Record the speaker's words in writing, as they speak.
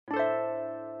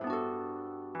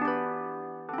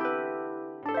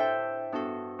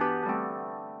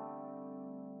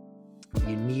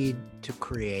to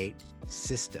create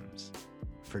systems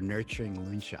for nurturing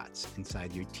loonshots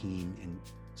inside your team and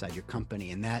inside your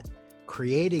company. And that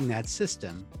creating that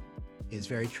system is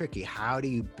very tricky. How do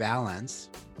you balance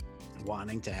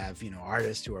wanting to have,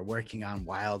 artists who are working on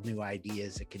wild new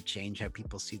ideas that could change how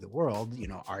people see the world,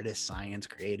 artist science,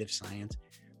 creative science,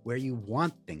 where you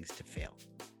want things to fail?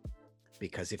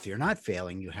 Because if you're not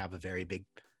failing, you have a very big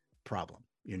problem.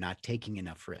 You're not taking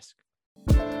enough risk.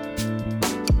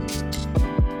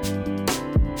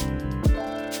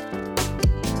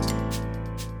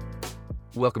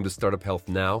 Welcome to Startup Health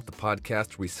Now, the podcast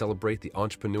where we celebrate the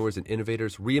entrepreneurs and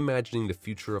innovators reimagining the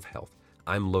future of health.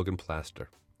 I'm Logan Plaster.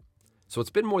 So it's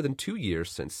been more than 2 years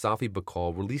since Safi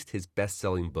Bahcall released his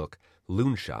best-selling book,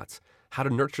 Loonshots: How to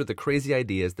Nurture the Crazy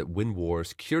Ideas That Win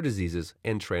Wars, Cure Diseases,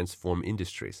 and Transform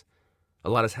Industries. A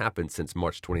lot has happened since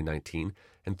March 2019,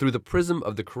 and through the prism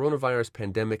of the coronavirus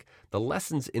pandemic, the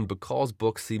lessons in Bahcall's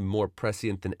book seem more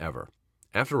prescient than ever.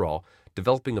 After all,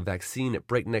 developing a vaccine at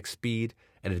breakneck speed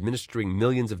and administering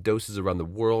millions of doses around the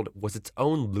world was its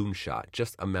own loonshot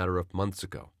just a matter of months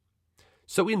ago.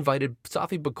 So we invited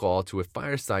Safi Bahcall to a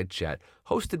fireside chat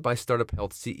hosted by Startup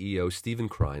Health CEO Stephen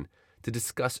Krein to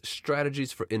discuss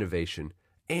strategies for innovation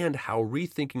and how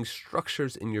rethinking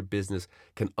structures in your business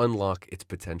can unlock its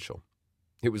potential.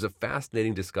 It was a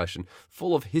fascinating discussion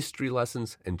full of history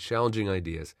lessons and challenging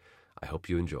ideas. I hope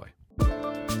you enjoy.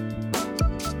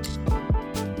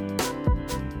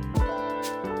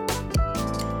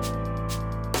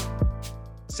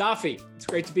 Safi, it's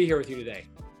great to be here with you today.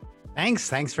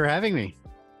 Thanks for having me.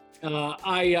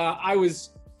 I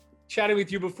was chatting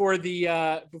with you before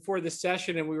the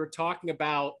session, and we were talking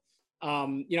about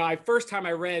first time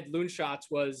I read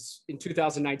Loonshots was in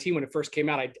 2019 when it first came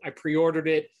out. I pre-ordered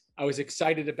it. I was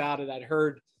excited about it. I'd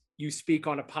heard you speak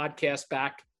on a podcast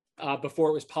back before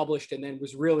it was published, and then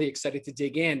was really excited to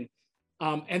dig in.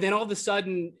 And then all of a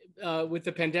sudden, with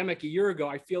the pandemic a year ago,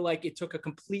 I feel like it took a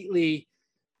completely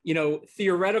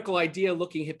theoretical idea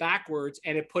looking backwards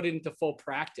and it put it into full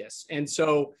practice. And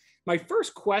so my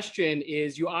first question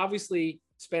is, you obviously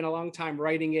spent a long time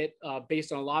writing it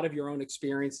based on a lot of your own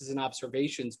experiences and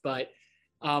observations. But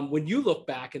when you look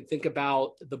back and think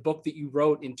about the book that you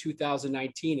wrote in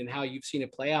 2019 and how you've seen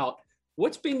it play out,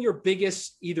 what's been your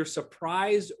biggest either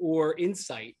surprise or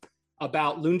insight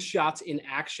about Loonshots in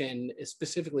action,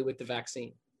 specifically with the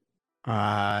vaccine?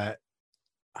 I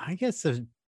guess the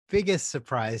biggest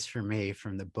surprise for me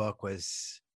from the book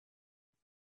was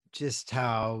just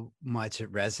how much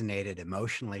it resonated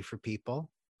emotionally for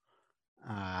people,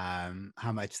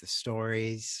 how much the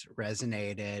stories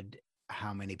resonated,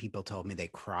 how many people told me they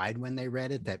cried when they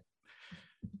read it, that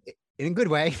in a good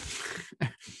way.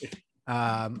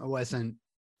 I wasn't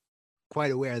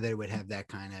quite aware that it would have that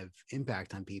kind of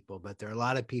impact on people, but there are a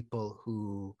lot of people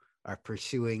who are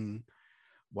pursuing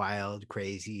wild,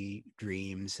 crazy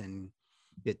dreams and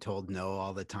get told no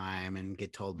all the time and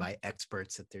get told by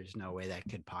experts that there's no way that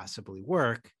could possibly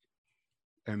work.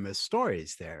 And the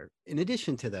stories there, in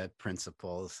addition to the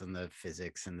principles and the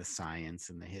physics and the science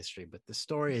and the history, but the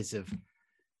stories of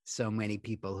so many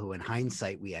people who in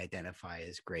hindsight we identify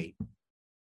as great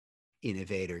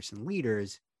innovators and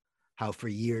leaders, how for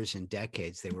years and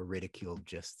decades they were ridiculed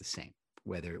just the same,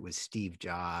 whether it was Steve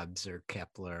Jobs or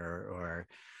Kepler or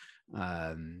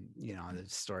the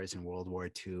stories in World War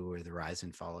II or the rise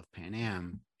and fall of Pan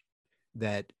Am,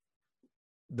 that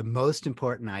the most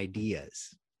important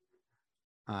ideas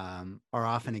are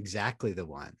often exactly the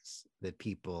ones that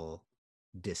people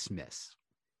dismiss.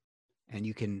 And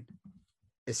you can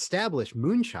establish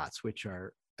moonshots, which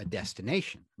are a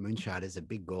destination. Moonshot is a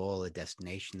big goal, a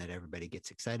destination that everybody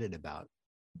gets excited about.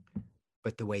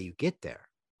 But the way you get there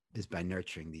is by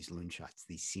nurturing these loonshots,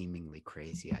 these seemingly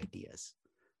crazy ideas.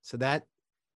 So that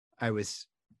I was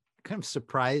kind of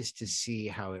surprised to see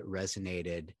how it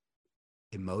resonated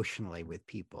emotionally with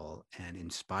people and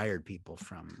inspired people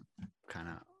from kind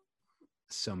of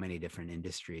so many different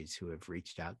industries who have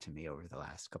reached out to me over the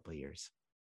last couple of years.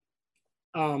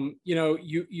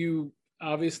 You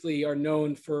obviously are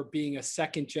known for being a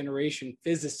second generation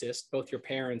physicist. Both your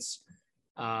parents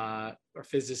were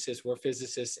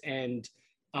physicists. And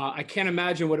I can't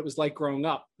imagine what it was like growing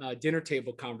up, dinner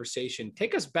table conversation.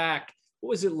 Take us back. What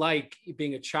was it like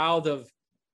being a child of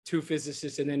two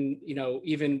physicists? And then,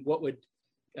 even what would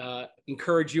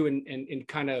encourage you and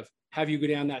kind of have you go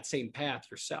down that same path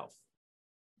yourself?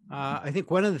 I think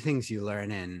one of the things you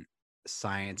learn in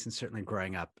science, and certainly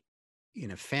growing up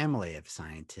in a family of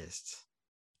scientists,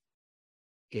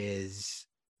 is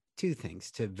two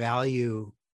things: to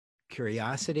value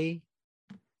curiosity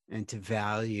and to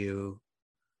value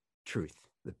truth,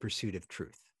 the pursuit of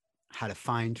truth. how to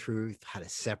find truth, how to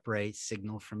separate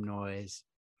signal from noise,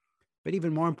 but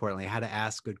even more importantly, how to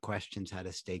ask good questions, how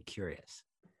to stay curious.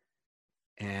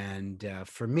 And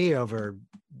for me, over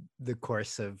the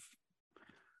course of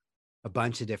a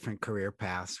bunch of different career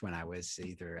paths, when I was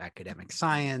either academic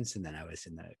science, and then I was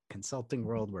in the consulting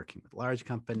world working with large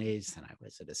companies, and I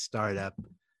was at a startup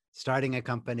starting a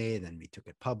company, then we took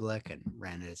it public and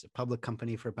ran it as a public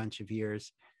company for a bunch of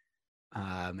years.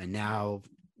 And now,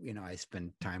 I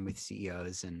spend time with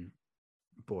CEOs and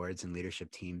boards and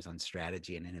leadership teams on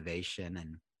strategy and innovation,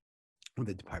 and with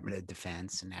the Department of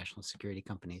Defense and national security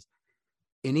companies.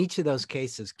 In each of those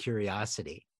cases,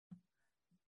 curiosity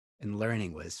and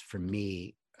learning was, for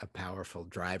me, a powerful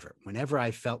driver. Whenever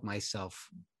I felt myself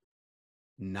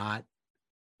not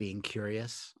being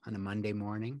curious on a Monday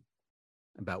morning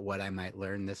about what I might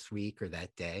learn this week or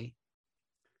that day,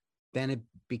 then it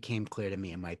became clear to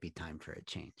me it might be time for a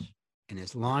change. And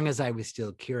as long as I was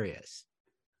still curious,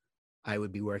 I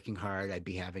would be working hard, I'd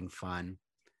be having fun.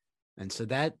 And so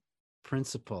that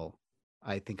principle,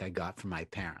 I think I got from my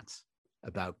parents,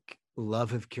 about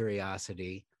love of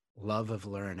curiosity, love of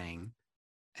learning,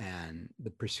 and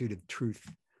the pursuit of truth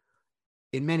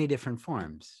in many different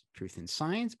forms. Truth in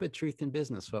science, but truth in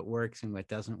business, what works and what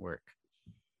doesn't work.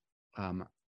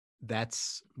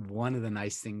 That's one of the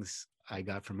nice things I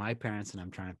got from my parents, and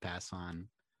I'm trying to pass on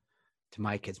to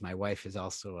my kids. My wife is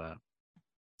also a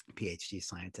PhD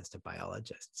scientist, a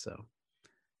biologist. So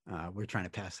we're trying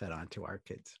to pass that on to our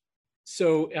kids.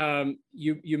 So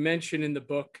you mentioned in the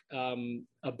book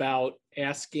about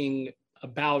asking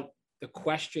about the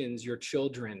questions your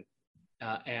children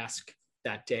ask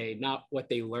that day, not what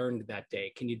they learned that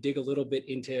day. Can you dig a little bit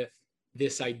into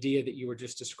this idea that you were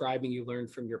just describing you learned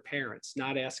from your parents,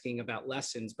 not asking about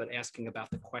lessons, but asking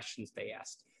about the questions they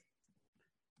asked?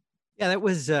 Yeah, that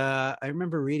was, I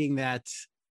remember reading that.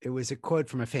 It was a quote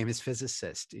from a famous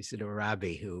physicist, Isidro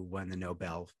Arabi, who won the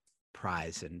Nobel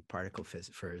Prize in particle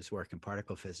physics for his work in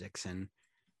particle physics. And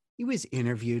he was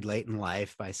interviewed late in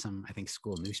life by some, I think,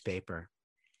 school newspaper.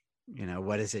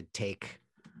 What does it take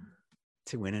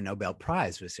to win a Nobel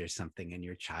Prize? Was there something in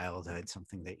your childhood,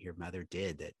 something that your mother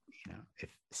did that, if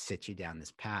set you down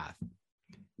this path? And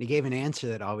he gave an answer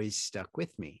that always stuck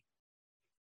with me.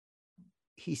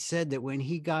 He said that when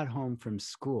he got home from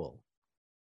school,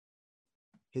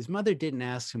 his mother didn't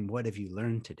ask him, "What have you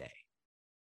learned today?"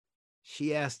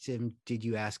 She asked him, "Did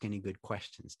you ask any good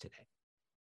questions today?"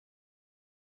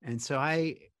 And so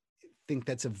I think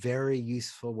that's a very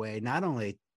useful way, not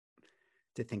only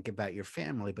to think about your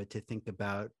family, but to think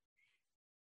about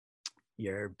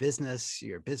your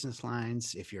business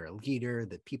lines, if you're a leader,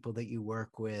 the people that you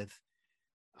work with.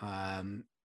 And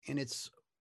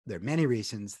there are many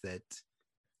reasons that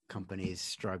companies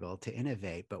struggle to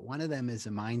innovate, but one of them is a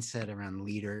mindset around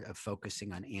leader of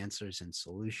focusing on answers and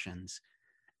solutions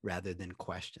rather than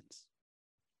questions.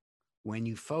 When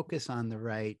you focus on the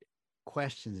right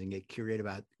questions and get curious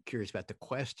about the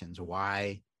questions,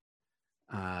 why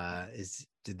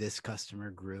did this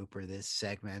customer group or this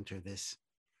segment or this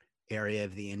area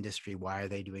of the industry, why are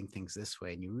they doing things this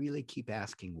way? And you really keep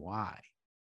asking why,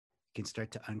 you can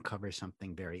start to uncover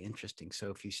something very interesting. So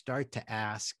if you start to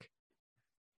ask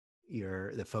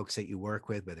the folks that you work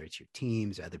with, whether it's your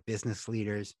teams, other business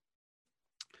leaders,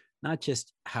 not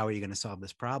just how are you going to solve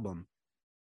this problem,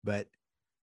 but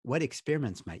what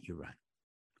experiments might you run?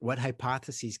 What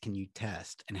hypotheses can you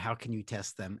test, and how can you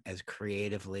test them as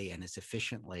creatively and as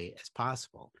efficiently as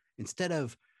possible? Instead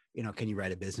of, can you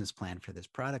write a business plan for this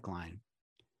product line?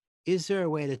 Is there a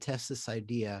way to test this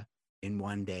idea in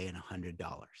one day and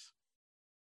 $100?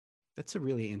 That's a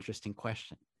really interesting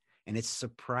question. And it's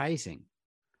surprising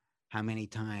how many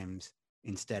times,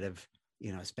 instead of,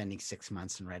 spending 6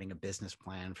 months and writing a business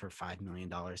plan for $5 million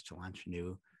to launch a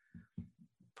new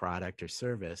product or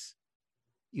service,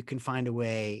 you can find a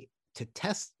way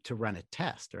to run a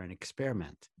test or an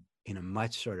experiment in a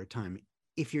much shorter time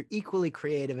if you're equally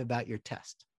creative about your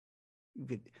test.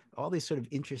 All these sort of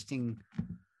interesting,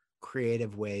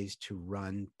 creative ways to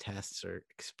run tests or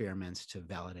experiments to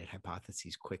validate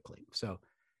hypotheses quickly. So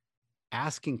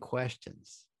asking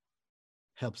questions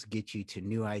helps get you to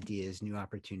new ideas, new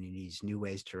opportunities, new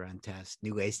ways to run tests,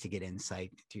 new ways to get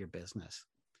insight into your business.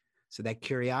 So that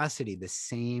curiosity, the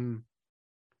same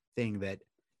thing that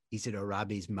Isidro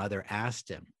Arabi's mother asked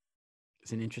him,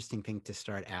 is an interesting thing to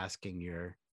start asking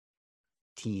your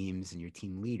teams and your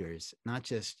team leaders, not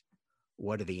just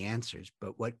what are the answers,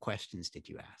 but what questions did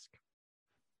you ask?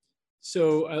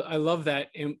 So I love that.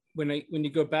 And when you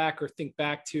go back or think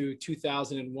back to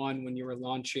 2001, when you were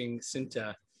launching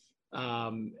Synta,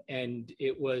 And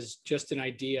it was just an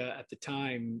idea at the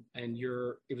time. And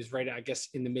it was right, I guess,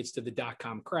 in the midst of the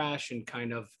dot-com crash and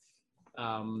kind of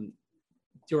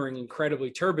during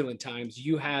incredibly turbulent times.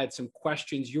 You had some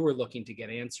questions you were looking to get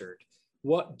answered.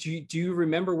 What do you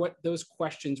remember what those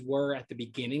questions were at the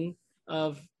beginning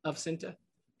of Cinta?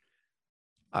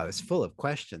 I was full of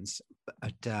questions,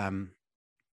 but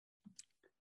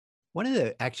one of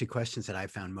the actually questions that I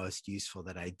found most useful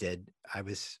that I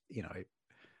was,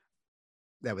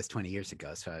 that was 20 years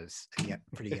ago. So I was a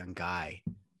pretty young guy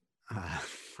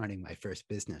running my first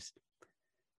business.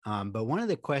 But one of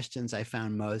the questions I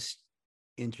found most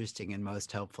interesting and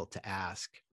most helpful to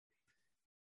ask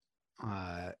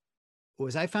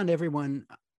was I found everyone,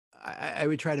 I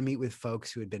would try to meet with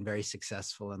folks who had been very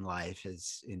successful in life,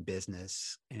 as in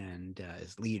business and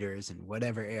as leaders in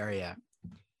whatever area.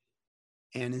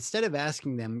 And instead of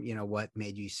asking them, what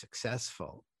made you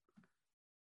successful,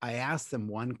 I asked them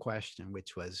one question,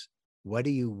 which was, what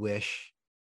do you wish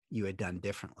you had done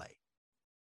differently?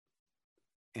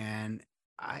 And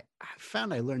I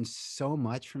found I learned so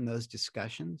much from those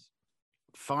discussions,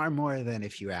 far more than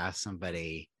if you ask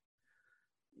somebody,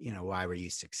 why were you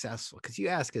successful? Because you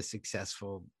ask a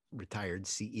successful retired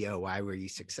CEO, why were you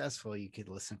successful? You could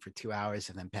listen for 2 hours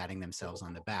of them patting themselves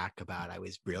on the back about, I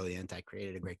was brilliant, I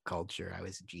created a great culture, I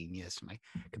was a genius, my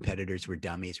competitors were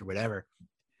dummies or whatever.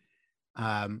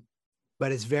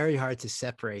 But it's very hard to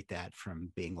separate that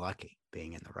from being lucky,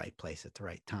 being in the right place at the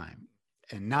right time.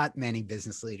 And not many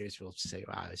business leaders will say,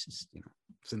 wow, I was just,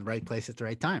 was in the right place at the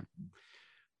right time.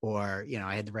 Or,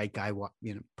 I had the right guy,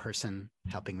 person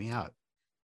helping me out.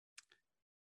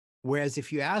 Whereas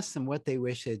if you ask them what they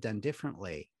wish they had done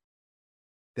differently,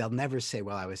 they'll never say,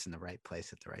 well, I was in the right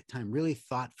place at the right time. Really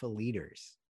thoughtful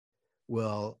leaders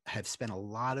will have spent a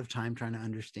lot of time trying to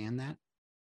understand that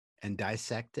and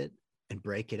dissect it and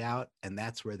break it out. And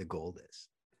that's where the gold is.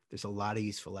 There's a lot of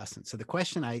useful lessons. So the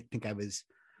question I think I was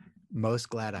most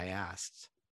glad I asked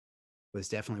was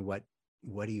definitely,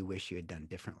 what do you wish you had done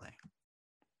differently?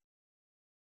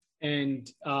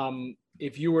 And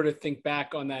if you were to think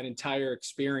back on that entire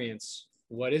experience,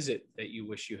 what is it that you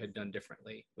wish you had done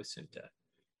differently with Cinta,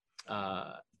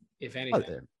 if anything?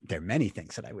 Oh, there are many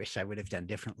things that I wish I would have done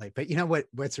differently. But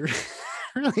what's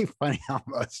really funny,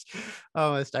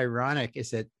 almost ironic, is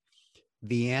that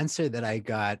the answer that I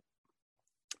got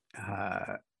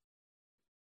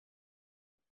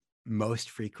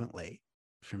most frequently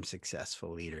from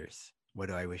successful leaders, what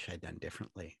do I wish I'd done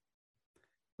differently,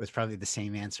 was probably the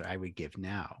same answer I would give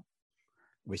now,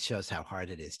 which shows how hard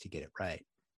it is to get it right,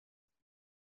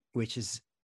 which is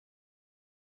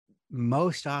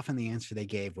most often the answer they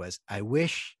gave was, I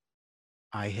wish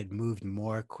I had moved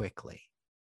more quickly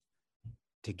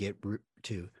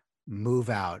to move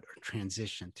out or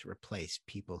transition to replace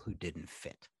people who didn't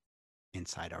fit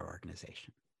inside our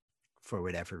organization for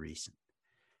whatever reason.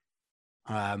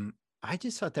 I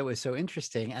just thought that was so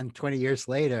interesting. And 20 years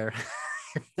later,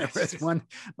 there was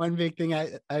one big thing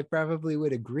I probably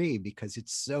would agree, because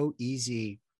it's so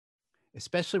easy,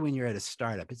 especially when you're at a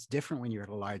startup. It's different when you're at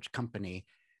a large company,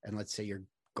 and let's say you're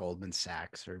Goldman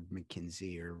Sachs or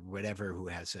McKinsey or whatever, who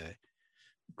has a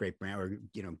great brand, or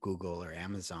Google or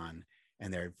Amazon,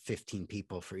 and there are 15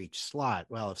 people for each slot.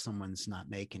 Well, if someone's not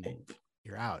making it,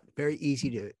 you're out. Very easy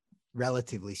to,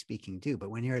 relatively speaking, do. But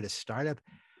when you're at a startup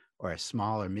or a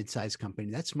small or mid-sized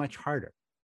company, that's much harder,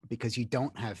 because you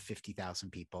don't have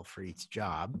 50,000 people for each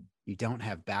job. You don't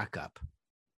have backup.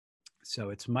 So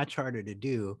it's much harder to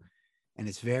do. And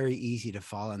it's very easy to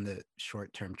fall in the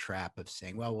short-term trap of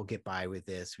saying, well, we'll get by with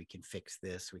this. We can fix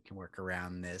this. We can work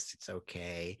around this. It's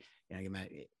okay. And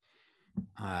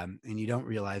you don't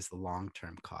realize the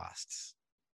long-term costs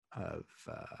of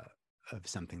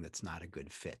something that's not a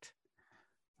good fit,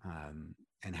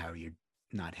 and how you're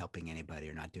not helping anybody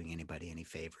or not doing anybody any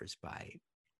favors by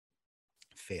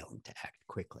failing to act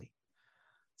quickly.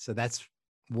 So that's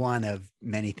one of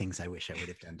many things I wish I would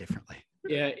have done differently.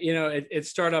 Yeah, at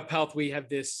Startup Health, we have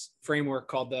this framework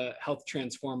called the Health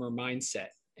Transformer Mindset,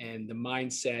 and the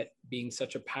mindset being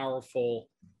such a powerful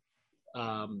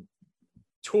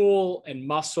tool and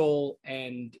muscle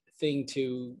and thing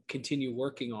to continue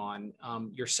working on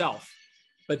yourself.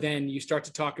 But then you start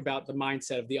to talk about the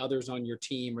mindset of the others on your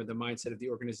team, or the mindset of the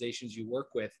organizations you work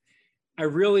with. I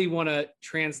really want to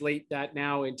translate that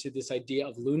now into this idea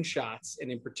of loon shots, and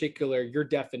in particular, your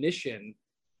definition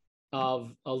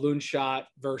of a loon shot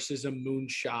versus a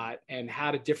moonshot, and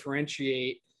how to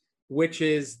differentiate which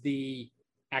is the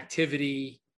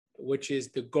activity, which is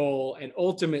the goal, and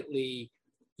ultimately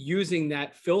using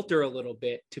that filter a little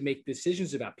bit to make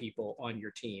decisions about people on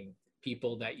your team,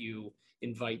 people that you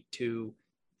invite to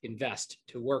invest,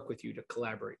 to work with you, to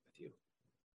collaborate with you?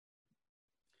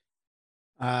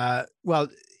 Well,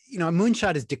 a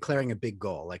moonshot is declaring a big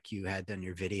goal, like you had done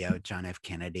your video, John F.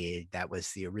 Kennedy. That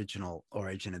was the original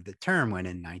origin of the term, when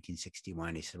in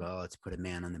 1961, he said, well, let's put a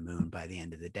man on the moon by the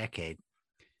end of the decade.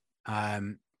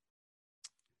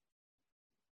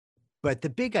 But the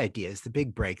big ideas, the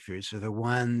big breakthroughs, are the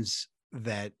ones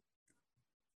that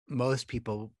most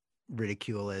people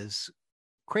ridicule as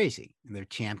crazy. Their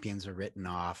champions are written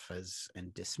off as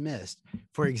and dismissed.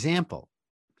 For example,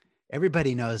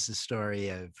 everybody knows the story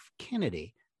of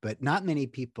Kennedy, but not many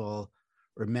people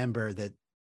remember that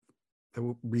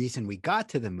the reason we got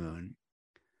to the moon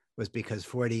was because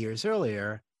 40 years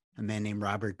earlier, a man named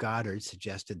Robert Goddard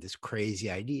suggested this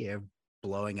crazy idea of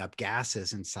blowing up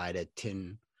gases inside a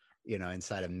tin,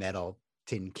 inside a metal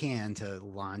tin can to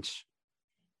launch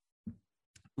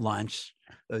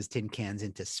those tin cans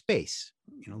into space,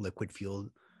 liquid fuel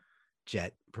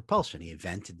jet propulsion. He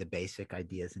invented the basic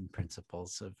ideas and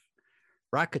principles of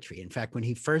rocketry. In fact, when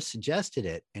he first suggested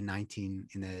it in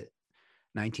the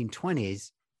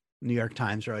 1920s, New York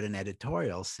Times wrote an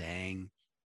editorial saying,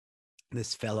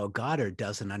 this fellow Goddard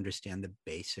doesn't understand the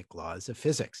basic laws of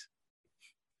physics.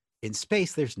 In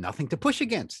space, there's nothing to push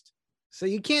against. So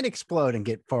you can't explode and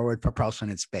get forward propulsion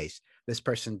in space. This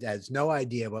person has no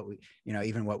idea what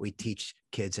even what we teach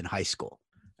kids in high school,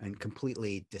 and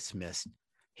completely dismissed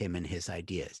him and his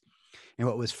ideas. And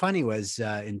what was funny was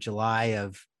in July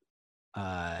of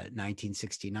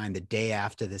 1969, the day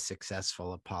after the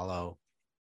successful Apollo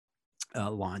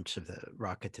launch of the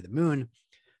rocket to the moon,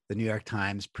 the New York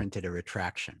Times printed a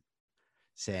retraction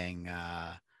saying,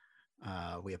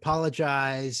 we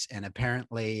apologize, and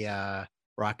apparently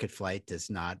rocket flight does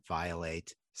not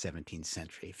violate 17th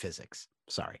century physics.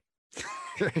 Sorry.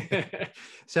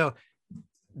 So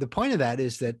the point of that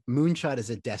is that moonshot is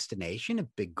a destination, a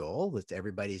big goal that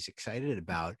everybody's excited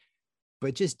about,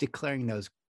 but just declaring those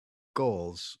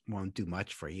goals won't do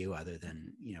much for you other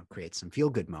than, create some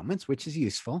feel-good moments, which is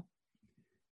useful.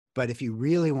 But if you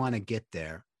really want to get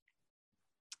there,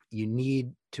 you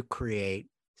need to create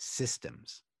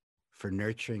systems for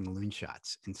nurturing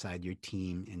loonshots inside your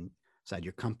team and inside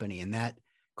your company. And that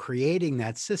creating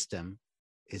that system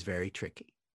is very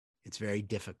tricky. It's very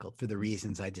difficult for the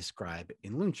reasons I describe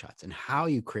in Loonshots. And how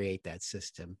you create that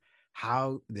system,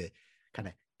 how the kind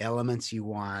of elements you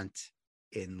want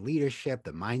in leadership,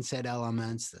 the mindset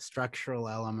elements, the structural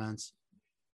elements,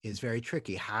 is very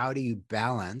tricky. How do you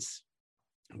balance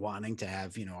wanting to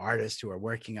have, artists who are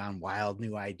working on wild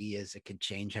new ideas that could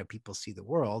change how people see the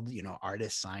world,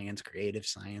 artist science, creative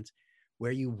science,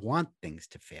 where you want things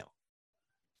to fail?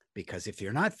 Because if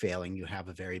you're not failing, you have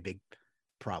a very big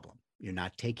problem. You're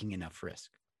not taking enough risk.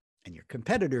 And your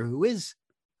competitor who is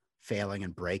failing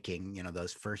and breaking,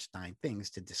 those first 9 things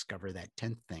to discover that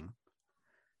 10th thing,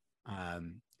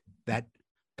 that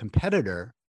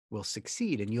competitor will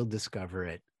succeed, and you'll discover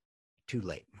it too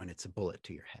late when it's a bullet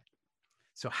to your head.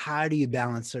 So how do you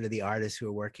balance sort of the artists who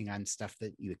are working on stuff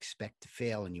that you expect to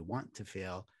fail and you want to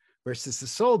fail versus the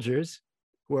soldiers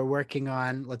who are working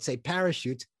on, let's say,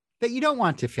 parachutes that you don't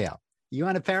want to fail? You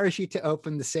want a parachute to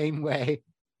open the same way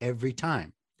every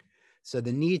time. So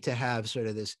the need to have sort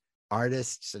of this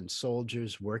artists and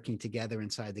soldiers working together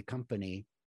inside the company.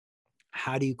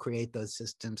 How do you create those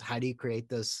systems? How do you create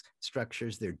those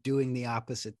structures? They're doing the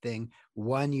opposite thing.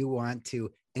 One, you want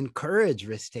to encourage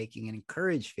risk-taking and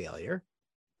encourage failure.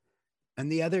 And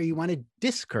the other, you want to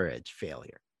discourage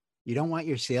failure. You don't want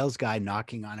your sales guy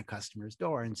knocking on a customer's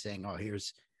door and saying, oh,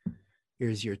 here's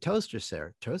your toaster,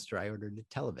 sir. Toaster, I ordered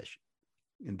a television.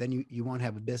 And then you won't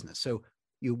have a business. So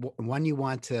you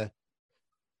want to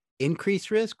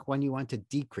increase risk, one you want to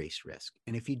decrease risk.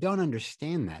 And if you don't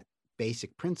understand that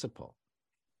basic principle,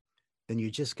 then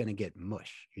you're just going to get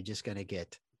mush. You're just going to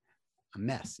get a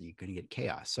mess. You're going to get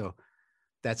chaos. So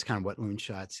that's kind of what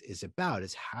Loonshots is about,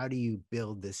 is how do you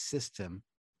build this system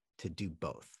to do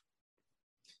both?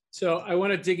 So I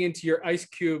want to dig into your ice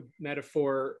cube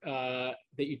metaphor that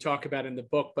you talk about in the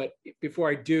book. But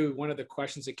before I do, one of the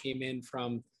questions that came in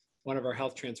from one of our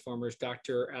health transformers,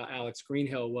 Dr. Alex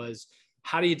Greenhill, was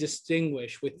how do you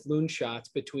distinguish with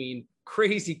Loonshots between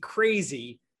crazy,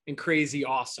 crazy and crazy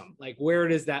awesome? Like, where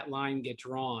does that line get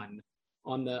drawn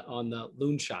on the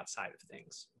Loonshot side of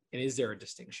things? And is there a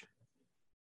distinction?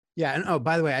 Yeah. And oh,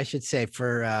 by the way, I should say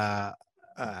for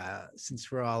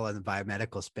since we're all in the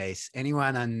biomedical space,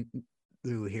 anyone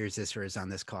who hears this or is on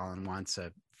this call and wants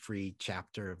a free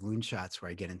chapter of Loonshots where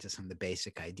I get into some of the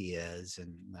basic ideas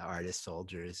and the artist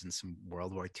soldiers and some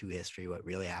World War II history, what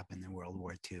really happened in World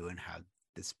War II and how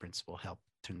this principle helped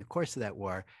turn the course of that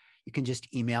war, you can just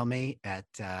email me at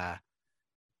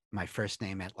my first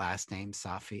name at last name,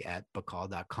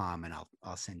 safi@bakal.com, and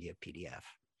I'll send you a PDF.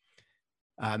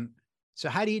 So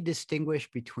how do you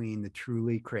distinguish between the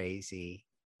truly crazy?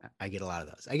 I get a lot of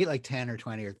those. I get like 10 or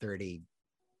 20 or 30,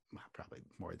 well, probably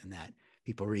more than that,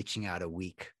 people reaching out a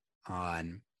week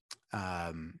on,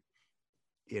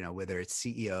 whether it's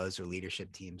CEOs or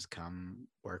leadership teams come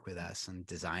work with us on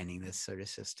designing this sort of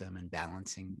system and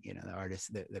balancing, the artists,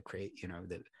 the create,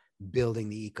 the building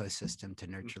the ecosystem to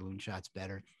nurture Loonshots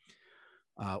better,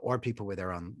 or people with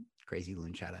their own crazy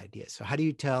Loonshot ideas. So how do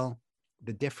you tell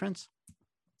the difference?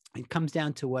 It comes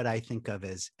down to what I think of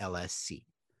as LSC.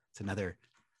 It's another,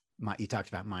 you talked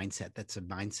about mindset. That's a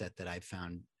mindset that I've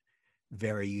found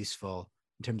very useful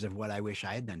in terms of what I wish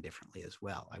I had done differently as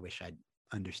well. I wish I'd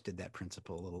understood that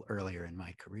principle a little earlier in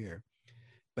my career,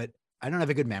 but I don't have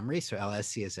a good memory. So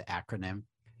LSC is an acronym.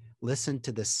 Listen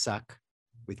to the suck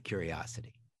with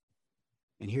curiosity.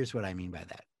 And here's what I mean by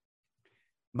that.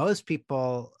 Most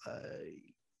people,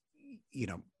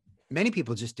 many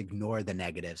people just ignore the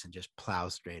negatives and just plow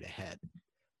straight ahead.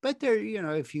 But there,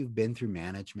 if you've been through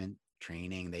management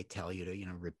training, they tell you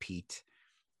to, repeat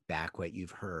back what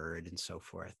you've heard and so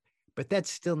forth. But that's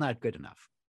still not good enough.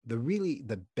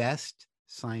 The best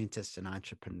scientists and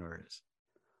entrepreneurs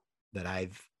that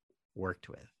I've worked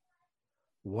with,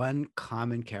 one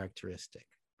common characteristic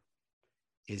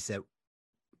is that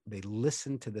they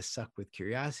listen to the suck with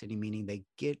curiosity, meaning they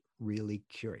get really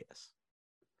curious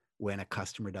when a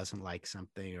customer doesn't like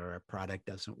something or a product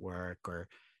doesn't work or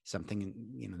something,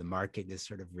 the market is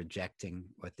sort of rejecting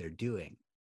what they're doing,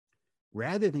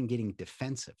 rather than getting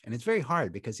defensive. And it's very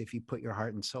hard because if you put your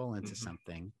heart and soul into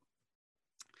something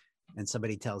and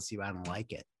somebody tells you, I don't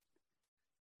like it,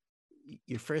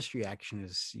 your first reaction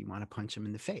is you want to punch them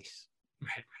in the face.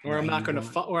 Right. Or I'm not going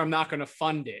to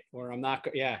fund it, or I'm not.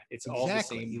 Yeah. It's all the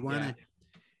same. You want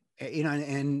to,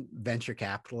 and venture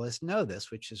capitalists know this,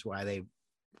 which is why they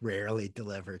rarely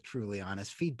deliver truly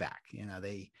honest feedback.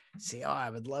 They say, oh,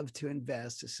 I would love to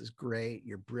invest. This is great.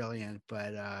 You're brilliant.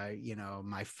 But,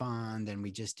 my fund, and we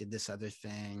just did this other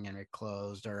thing and it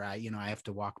closed, or I have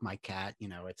to walk my cat,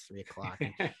 it's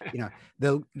 3:00. And,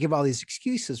 they'll give all these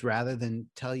excuses rather than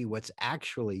tell you what's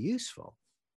actually useful.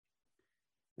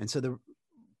 And so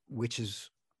which is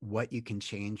what you can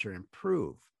change or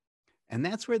improve. And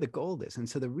that's where the gold is. And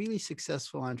so the really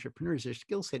successful entrepreneurs, their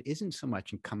skill set isn't so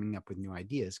much in coming up with new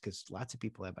ideas, because lots of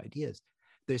people have ideas.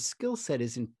 Their skill set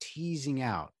is in teasing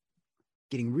out,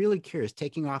 getting really curious,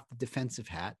 taking off the defensive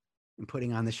hat and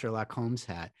putting on the Sherlock Holmes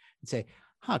hat and say,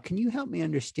 can you help me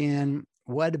understand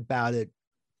what about it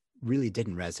really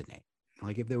didn't resonate?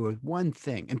 Like if there was one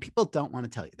thing, and people don't want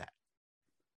to tell you that.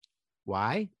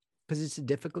 Why? Because it's a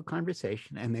difficult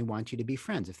conversation and they want you to be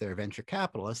friends. If they're a venture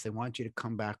capitalist, they want you to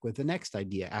come back with the next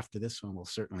idea after this one will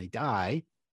certainly die.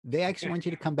 They actually want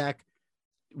you to come back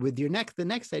with the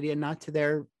next idea, not to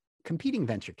their competing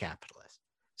venture capitalist.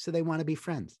 So they want to be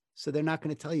friends. So they're not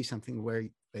going to tell you something where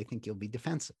they think you'll be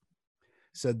defensive.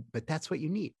 But that's what you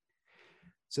need.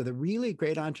 So the really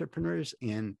great entrepreneurs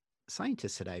and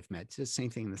scientists that I've met, it's the same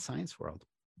thing in the science world,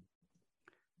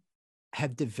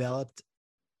 have developed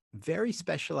very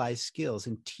specialized skills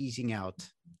in teasing out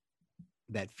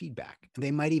that feedback. And they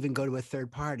might even go to a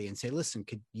third party and say, listen,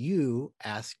 could you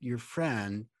ask your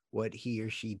friend what he or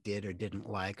she did or didn't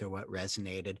like or what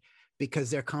resonated? Because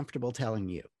they're comfortable telling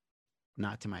you,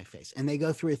 not to my face. And they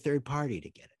go through a third party to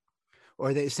get it.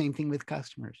 Or the same thing with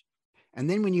customers. And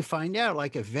then when you find out,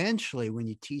 like eventually when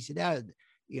you tease it out,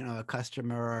 a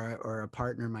customer or a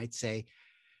partner might say,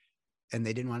 and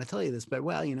they didn't want to tell you this, but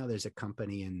there's a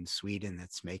company in Sweden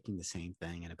that's making the same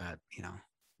thing at about,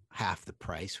 half the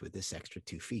price with this extra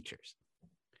 2 features.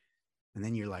 And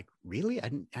then you're like, really? I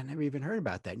never even heard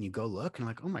about that. And you go look and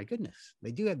like, oh my goodness,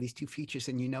 they do have these 2 features.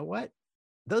 And you know what?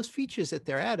 Those features that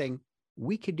they're adding,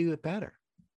 we could do it better.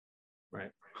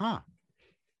 Right.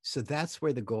 So that's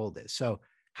where the gold is. So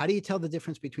how do you tell the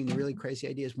difference between the really crazy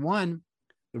ideas? One,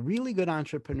 the really good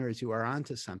entrepreneurs who are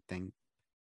onto something,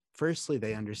 firstly,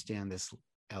 they understand this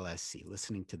LSC,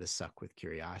 listening to the suck with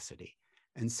curiosity.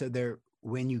 And so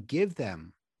when you give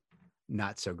them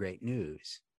not so great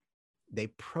news, they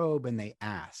probe and they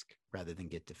ask rather than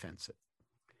get defensive.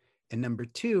 And number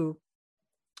 2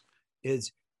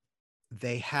 is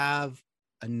they have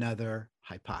another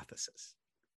hypothesis.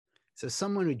 So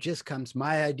someone who just comes,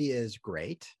 my idea is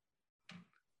great.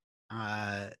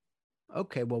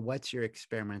 Okay, well, what's your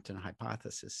experiment and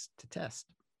hypothesis to test?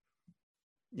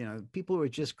 People who are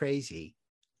just crazy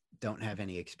don't have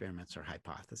any experiments or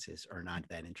hypotheses, or not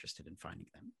that interested in finding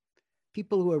them.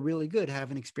 People who are really good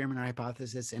have an experiment or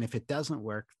hypothesis, and if it doesn't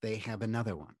work, they have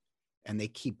another one, and they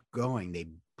keep going. They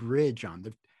bridge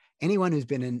on. anyone who's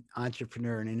been an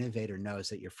entrepreneur and innovator knows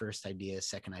that your first idea,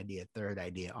 second idea, third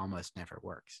idea almost never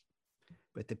works.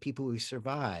 But the people who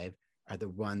survive are the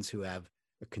ones who have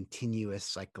a continuous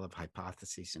cycle of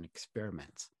hypotheses and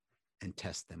experiments and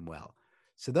test them well.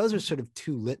 So those are sort of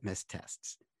two litmus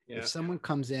tests. Yeah. If someone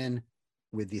comes in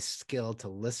with the skill to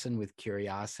listen with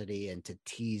curiosity and to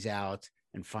tease out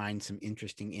and find some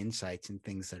interesting insights in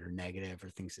things that are negative or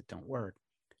things that don't work,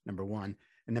 number one.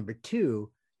 And number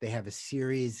two, they have a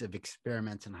series of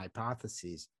experiments and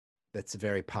hypotheses. That's a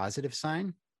very positive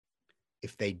sign.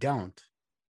 If they don't,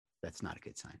 that's not a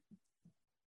good sign.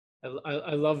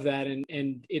 I love that.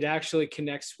 And it actually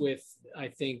connects with, I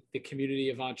think, the community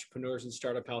of entrepreneurs and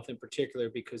startup health in particular,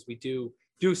 because we do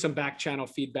some back channel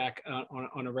feedback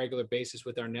on a regular basis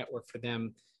with our network for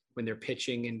them when they're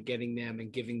pitching and getting them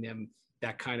and giving them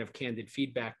that kind of candid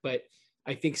feedback. But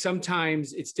I think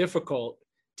sometimes it's difficult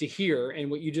to hear.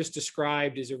 And what you just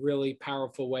described is a really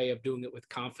powerful way of doing it with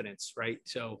confidence, right?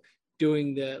 So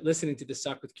listening to the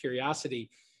suck with curiosity.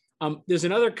 There's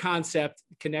another concept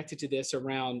connected to this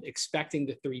around expecting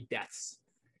the 3 deaths.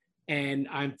 And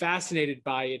I'm fascinated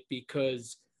by it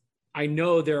because I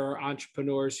know there are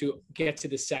entrepreneurs who get to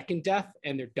the second death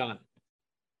and they're done.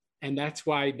 And that's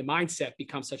why the mindset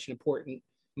becomes such an important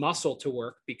muscle to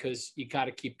work, because you got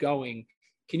to keep going.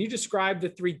 Can you describe the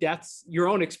 3 deaths, your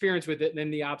own experience with it, and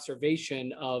then the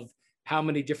observation of how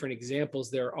many different examples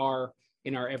there are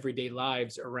in our everyday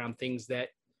lives around things that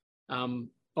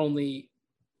only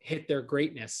hit their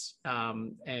greatness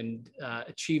and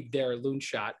achieved their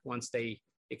Loonshot once they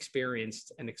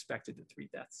experienced and expected the 3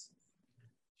 deaths?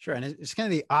 Sure. And it's kind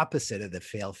of the opposite of the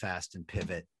fail fast and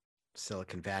pivot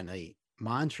Silicon Valley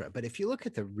mantra. But if you look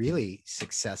at the really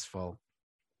successful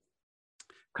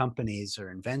companies or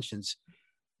inventions,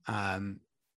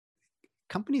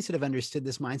 companies that have understood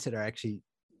this mindset are actually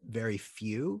very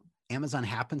few. Amazon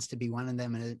happens to be one of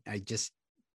them. And I just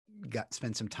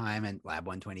spent some time at Lab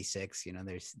 126,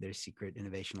 their secret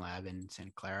innovation lab in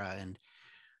Santa Clara, and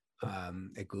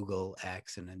at Google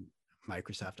X and then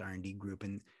Microsoft R&D group,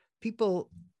 and people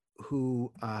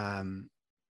who have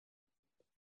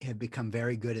become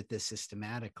very good at this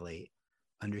systematically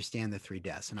understand the 3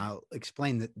 deaths. And I'll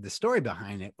explain that the story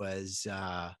behind it was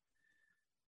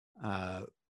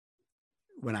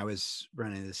when I was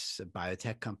running this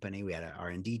biotech company, we had an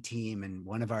R&D team, and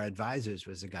one of our advisors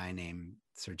was a guy named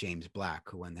Sir James Black,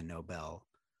 who won the Nobel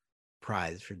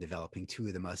Prize for developing 2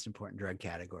 of the most important drug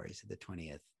categories of the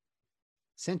 20th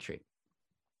century.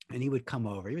 And he would come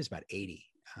over. He was about 80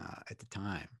 at the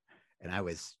time, and I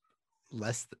was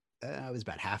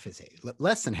about half his age,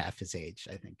 less than half his age,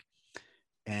 I think.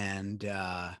 And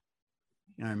I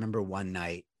remember one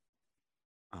night,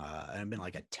 it had been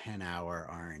like a 10-hour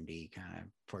R&D kind of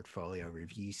portfolio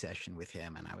review session with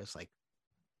him, and I was like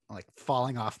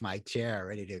falling off my chair,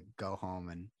 ready to go home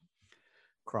and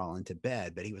crawl into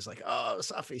bed. But he was like, "Oh,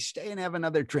 Safi, stay and have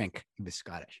another drink." He was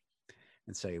Scottish,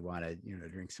 and so he wanted to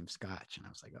drink some scotch. And I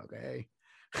was like, "Okay,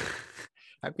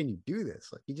 how can you do this?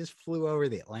 Like, he just flew over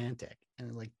the Atlantic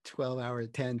and like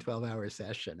 12-hour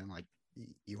session, and like,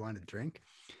 you want a drink?"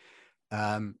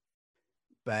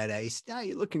 But he said,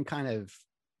 "You're looking kind of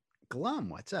glum.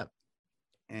 What's up?"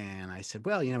 And I said,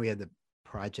 "Well, we had the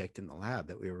project in the lab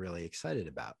that we were really excited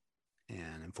about.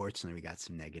 And unfortunately, we got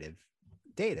some negative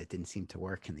data. It didn't seem to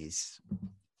work in these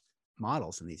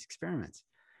models and these experiments."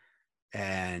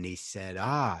 And he said,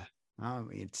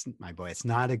 it's my boy, it's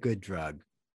not a good drug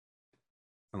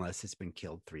unless it's been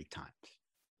killed 3 times.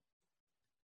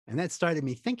 And that started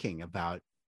me thinking about,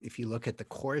 if you look at the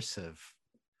course of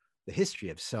the history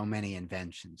of so many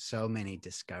inventions, so many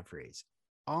discoveries,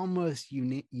 almost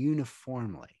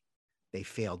uniformly, they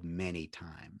failed many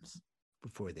times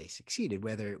before they succeeded.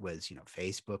 Whether it was,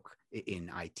 Facebook in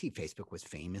IT, Facebook was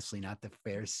famously not the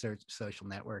first social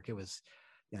network. It was,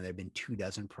 there had been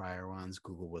 24 prior ones.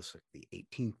 Google was like the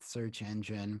 18th search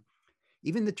engine.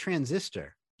 Even the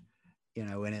transistor,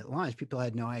 when it launched, people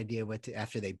had no idea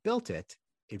after they built it,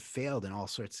 it failed in all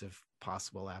sorts of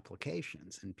possible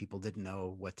applications, and people didn't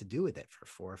know what to do with it for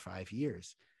 4 or 5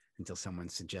 years until someone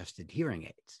suggested hearing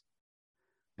aids.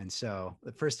 And so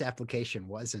the first application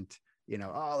wasn't,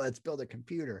 let's build a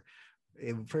computer.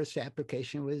 The first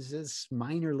application was this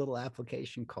minor little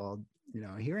application called,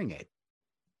 a hearing aid.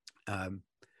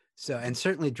 And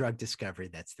certainly drug discovery,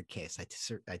 that's the case.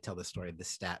 I tell the story of the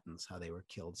statins, how they were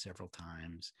killed several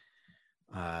times.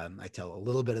 I tell a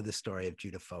little bit of the story of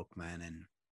Judah Folkman and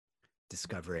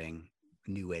discovering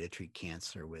a new way to treat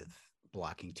cancer with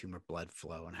blocking tumor blood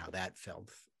flow, and how that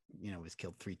failed, was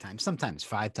killed 3 times, sometimes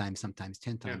 5 times, sometimes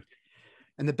 10 times. Yeah.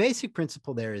 And the basic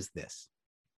principle there is this: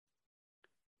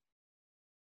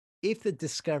 if the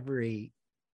discovery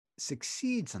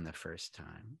succeeds on the first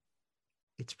time,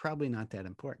 it's probably not that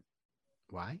important.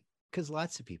 Why? Because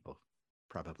lots of people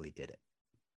probably did it.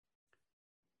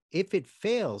 If it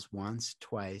fails once,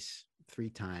 twice, 3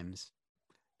 times,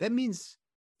 that means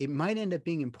it might end up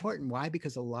being important. Why?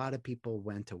 Because a lot of people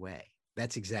went away.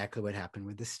 That's exactly what happened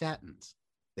with the statins.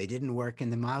 They didn't work in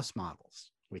the mouse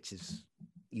models, which is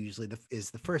usually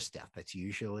the first step. That's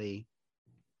usually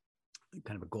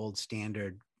kind of a gold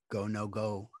standard go, no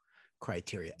go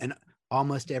criteria. And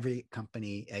almost every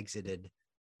company exited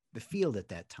the field at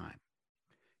that time.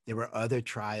 There were other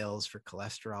trials for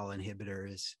cholesterol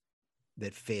inhibitors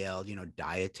that failed,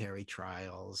 dietary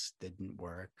trials didn't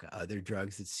work. Other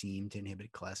drugs that seemed to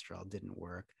inhibit cholesterol didn't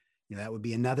work. That would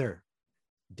be another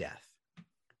death.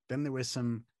 Then there was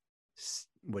some,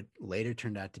 what later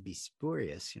turned out to be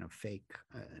spurious, fake,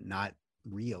 not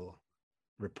real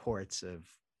reports of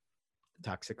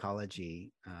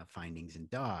toxicology findings in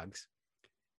dogs.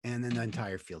 And then the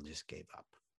entire field just gave up,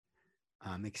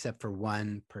 except for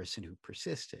one person who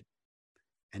persisted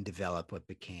and developed what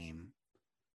became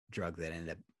a drug that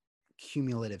ended up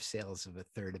cumulative sales of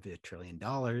 $1/3 trillion,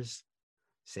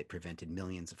 say prevented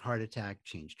millions of heart attacks,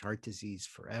 changed heart disease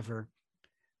forever,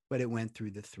 but it went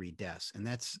through the 3 deaths. And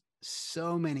that's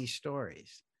so many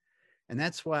stories. And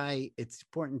that's why it's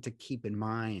important to keep in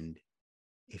mind,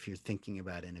 if you're thinking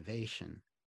about innovation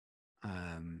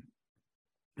and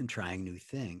trying new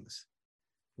things,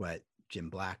 what Jim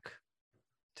Black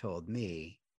told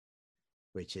me,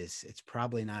 which is it's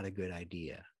probably not a good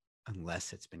idea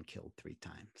unless it's been killed 3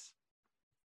 times.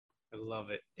 I love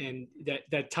it. And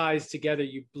that ties together.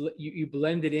 You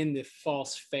blended in the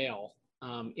false fail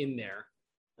in there.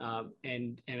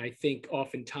 And I think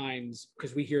oftentimes,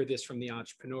 because we hear this from the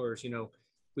entrepreneurs,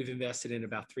 we've invested in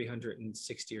about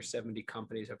 360 or 70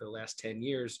 companies over the last 10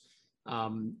 years.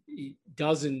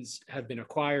 Dozens have been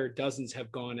acquired, dozens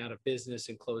have gone out of business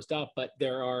and closed up, but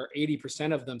there are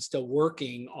 80% of them still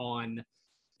working on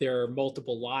their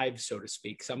multiple lives, so to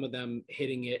speak. Some of them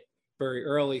hitting it very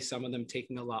early, some of them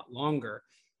taking a lot longer.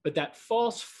 But that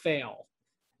false fail,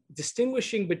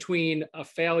 distinguishing between a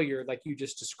failure like you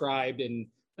just described and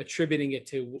attributing it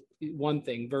to one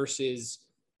thing versus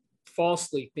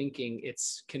falsely thinking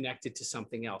it's connected to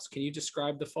something else. Can you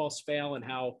describe the false fail and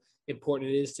how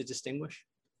important it is to distinguish?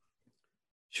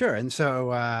 Sure. And so,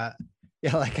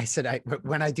 like I said,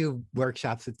 when I do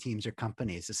workshops with teams or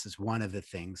companies, this is one of the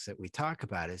things that we talk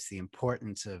about is the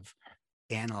importance of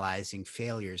analyzing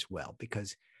failures well,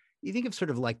 because you think of sort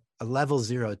of like a level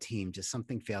 0 team, just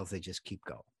something fails, they just keep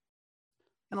going.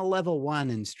 And a level 1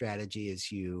 in strategy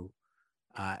is you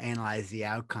analyze the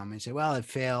outcome and say, well, it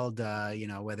failed,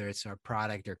 whether it's our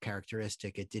product or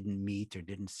characteristic, it didn't meet or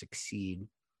didn't succeed,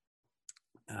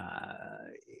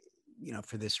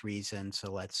 for this reason.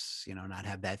 So let's, not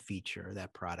have that feature or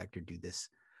that product or do this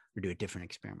or do a different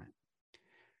experiment.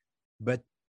 But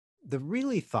the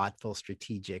really thoughtful,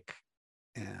 strategic,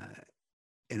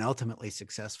 and ultimately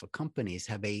successful companies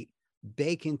have a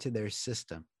bake into their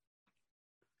system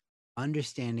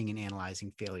understanding and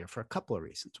analyzing failure for a couple of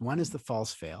reasons. One is the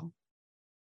false fail,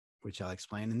 which I'll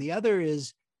explain. And the other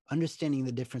is understanding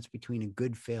the difference between a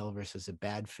good fail versus a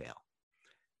bad fail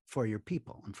for your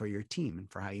people and for your team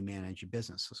and for how you manage your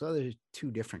business. So there's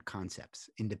 2 different concepts,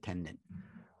 independent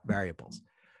variables.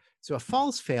 So a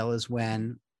false fail is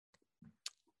when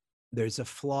there's a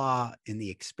flaw in the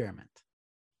experiment,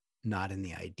 not in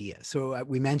the idea. So I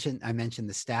mentioned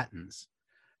the statins.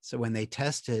 So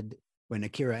when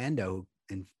Akira Endo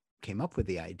came up with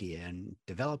the idea and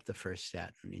developed the first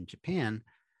statin in Japan,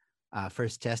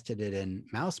 first tested it in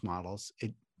mouse models,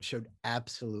 it showed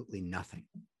absolutely nothing.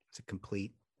 It's a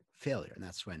complete failure. And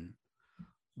that's when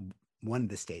one of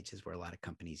the stages where a lot of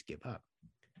companies give up.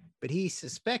 But he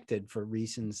suspected, for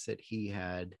reasons that he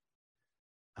had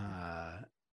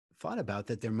thought about,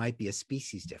 that there might be a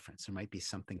species difference. There might be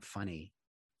something funny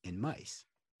in mice.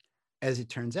 As it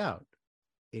turns out,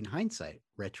 in hindsight,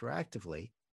 retroactively,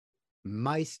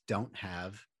 mice don't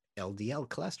have LDL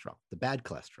cholesterol, the bad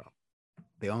cholesterol.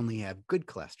 They only have good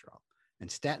cholesterol. And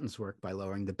statins work by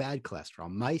lowering the bad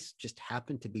cholesterol. Mice just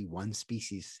happen to be one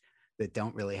species that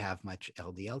don't really have much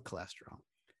LDL cholesterol.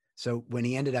 So when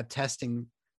he ended up testing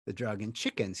the drug in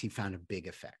chickens, he found a big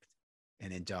effect,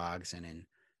 and in dogs and in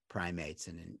primates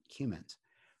and in humans.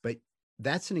 But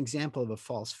that's an example of a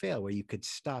false fail where you could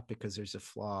stop because there's a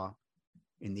flaw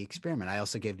in the experiment. I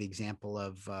also gave the example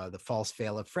of the false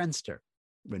fail of Friendster,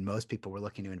 when most people were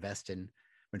looking to invest in,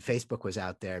 when Facebook was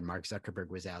out there, Mark Zuckerberg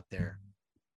was out there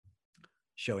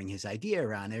showing his idea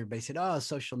around. Everybody said, oh,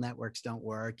 social networks don't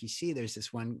work. You see, there's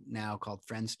this one now called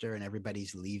Friendster and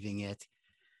everybody's leaving it.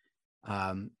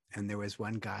 And there was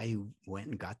one guy who went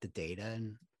and got the data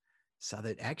and saw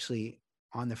that actually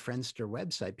on the Friendster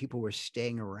website, people were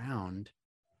staying around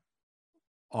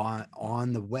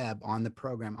on the web, on the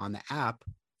program, on the app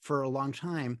for a long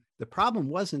time. The problem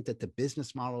wasn't that the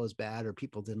business model was bad or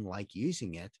people didn't like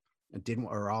using it and didn't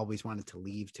or always wanted to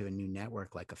leave to a new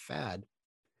network like a fad.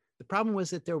 The problem was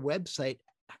that their website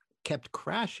kept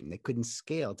crashing. They couldn't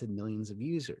scale to millions of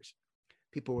users.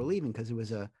 People were leaving because it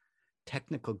was a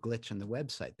technical glitch on the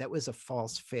website. That was a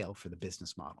false fail for the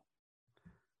business model.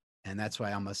 And that's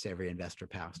why almost every investor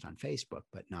passed on Facebook,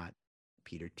 but not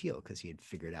Peter Thiel, because he had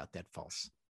figured out that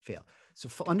false fail. So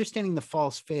understanding the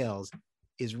false fails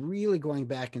is really going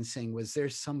back and saying, was there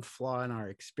some flaw in our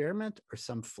experiment or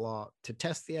some flaw to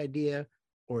test the idea,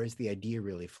 or is the idea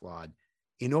really flawed?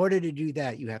 In order to do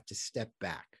that, you have to step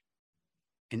back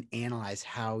and analyze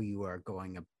how you are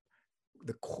going,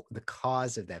 the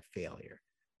cause of that failure,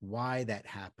 why that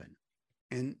happened,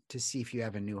 and to see if you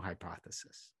have a new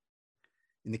hypothesis.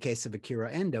 In the case of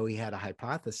Akira Endo, he had a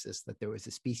hypothesis that there was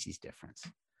a species difference,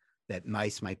 that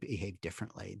mice might behave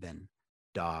differently than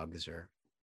dogs or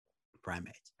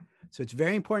primates. So it's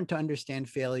very important to understand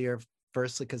failure,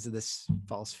 firstly, because of this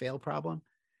false fail problem.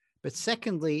 But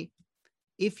secondly,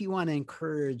 if you want to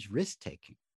encourage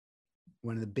risk-taking,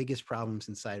 one of the biggest problems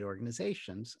inside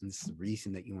organizations, and this is the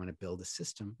reason that you want to build a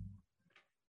system,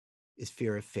 is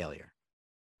fear of failure.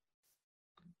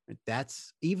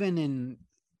 That's even in,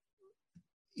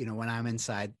 when I'm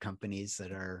inside companies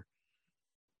that are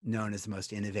known as the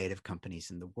most innovative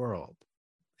companies in the world,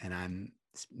 and I'm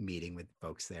meeting with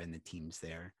folks there and the teams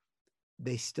there,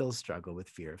 they still struggle with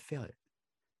fear of failure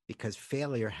because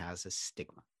failure has a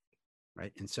stigma,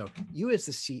 right? And so you as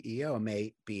the CEO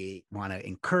may want to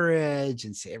encourage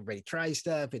and say, everybody try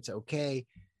stuff, it's okay.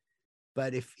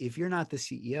 But if you're not the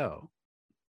CEO,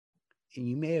 and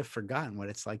you may have forgotten what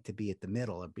it's like to be at the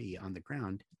middle or be on the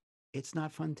ground, it's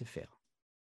not fun to fail.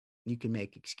 You can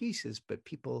make excuses, but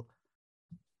people,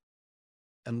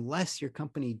 unless your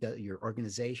company, your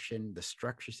organization, the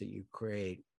structures that you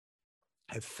create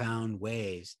have found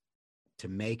ways to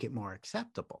make it more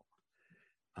acceptable.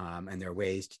 And there are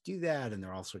ways to do that. And there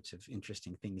are all sorts of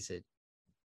interesting things that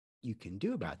you can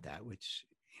do about that, which,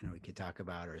 we could talk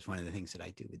about, or is one of the things that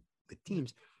I do with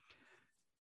teams.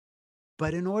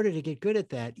 But in order to get good at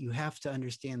that, you have to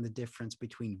understand the difference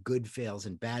between good fails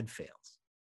and bad fails.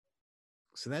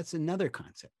 So that's another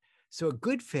concept. So a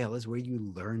good fail is where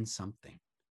you learn something,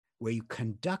 where you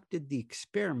conducted the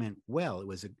experiment well. It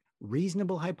was a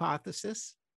reasonable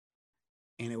hypothesis,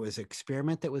 and it was an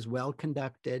experiment that was well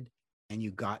conducted, and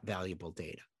you got valuable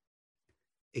data.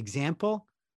 Example,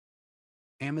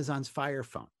 Amazon's Fire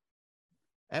Phone.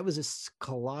 That was a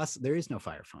colossal, there is no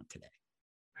Fire Phone today.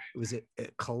 It was a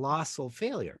colossal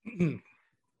failure.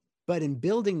 But in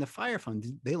building the Fire Phone,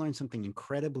 they learned something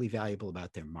incredibly valuable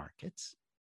about their markets.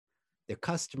 Their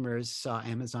customers saw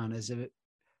Amazon as a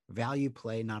value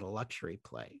play, not a luxury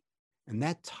play. And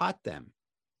that taught them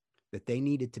that they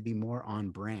needed to be more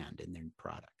on brand in their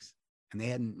products. And they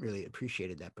hadn't really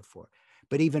appreciated that before.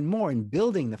 But even more, in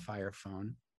building the Fire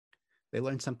Phone, they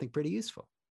learned something pretty useful: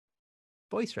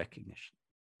 voice recognition.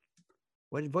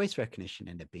 What did voice recognition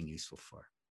end up being useful for?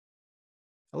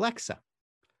 Alexa,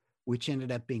 which ended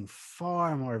up being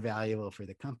far more valuable for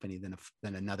the company than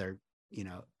another,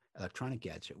 electronic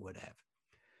gadget would have.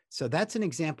 So that's an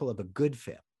example of a good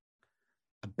fail.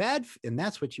 A bad, and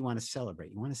that's what you want to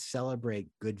celebrate. You want to celebrate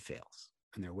good fails,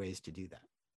 and there are ways to do that.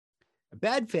 A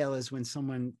bad fail is when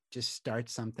someone just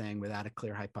starts something without a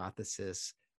clear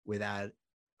hypothesis,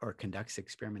 or conducts the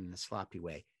experiment in a sloppy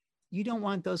way. You don't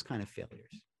want those kind of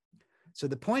failures. So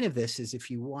the point of this is, if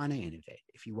you want to innovate,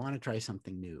 if you want to try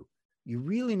something new, you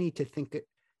really need to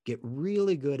get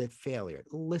really good at failure,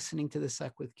 listening to the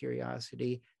suck with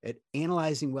curiosity, at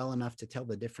analyzing well enough to tell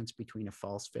the difference between a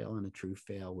false fail and a true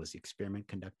fail. Was the experiment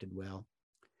conducted well?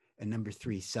 And number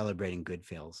 3, celebrating good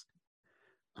fails,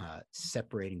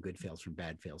 separating good fails from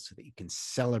bad fails so that you can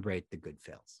celebrate the good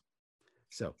fails.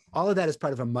 So all of that is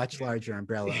part of a much larger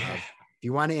umbrella of, if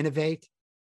you want to innovate,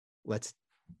 let's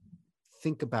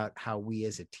think about how we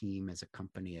as a team, as a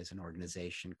company, as an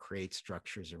organization, create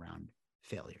structures around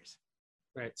failures.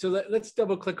 Right. So let's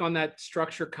double click on that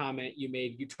structure comment you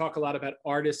made. You talk a lot about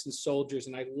artists and soldiers,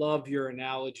 and I love your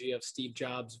analogy of Steve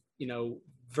Jobs,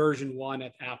 version 1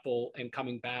 at Apple, and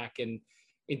coming back and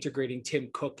integrating Tim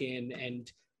Cook in,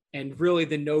 and really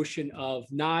the notion of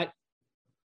not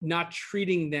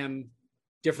treating them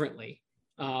differently,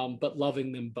 but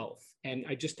loving them both. And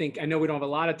I just think, I know we don't have a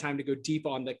lot of time to go deep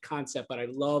on the concept, but I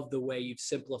love the way you've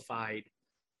simplified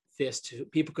this to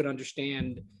people could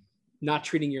understand not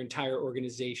treating your entire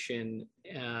organization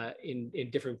in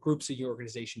different groups of your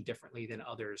organization differently than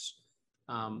others,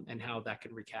 and how that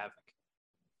can wreak havoc.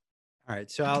 All right.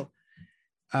 So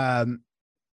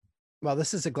well,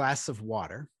 this is a glass of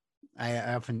water.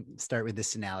 I often start with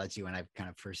this analogy when I kind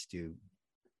of first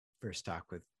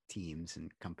talk with teams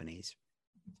and companies.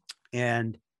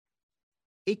 And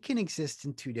it can exist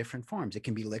in two different forms. It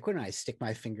can be liquid, and I stick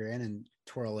my finger in and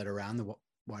twirl it around. The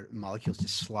water molecules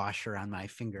just slosh around my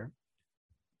finger.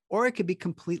 Or it could be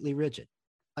completely rigid,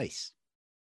 ice.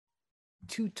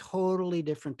 Two totally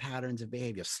different patterns of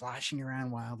behavior, sloshing around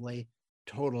wildly,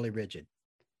 totally rigid.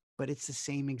 But it's the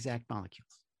same exact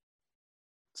molecules.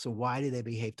 So why do they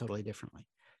behave totally differently?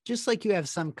 Just like you have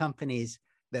some companies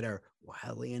that are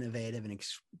wildly innovative and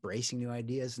embracing new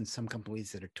ideas, and some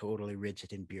companies that are totally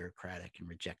rigid and bureaucratic and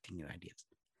rejecting new ideas.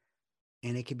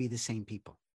 And it could be the same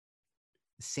people.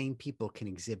 The same people can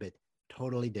exhibit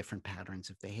totally different patterns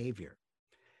of behavior.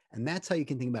 And that's how you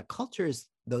can think about culture, is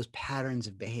those patterns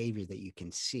of behavior that you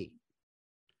can see.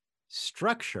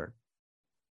 Structure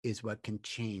is what can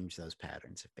change those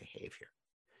patterns of behavior.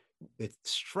 With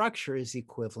structure is the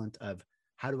equivalent of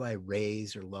how do I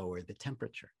raise or lower the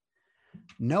temperature?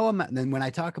 No amount. Then when I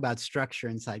talk about structure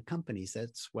inside companies,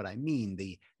 that's what I mean.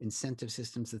 The incentive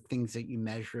systems, the things that you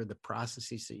measure, the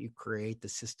processes that you create, the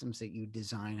systems that you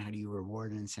design, how do you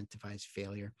reward and incentivize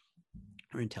failure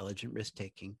or intelligent risk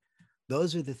taking?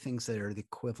 Those are the things that are the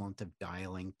equivalent of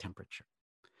dialing temperature.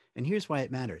 And here's why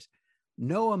it matters.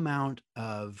 No amount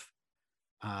of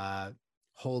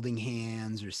holding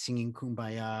hands or singing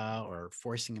Kumbaya or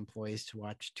forcing employees to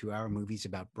watch 2-hour movies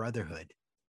about brotherhood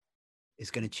is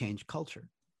going to change culture.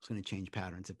 It's going to change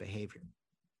patterns of behavior.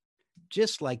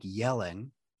 Just like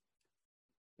yelling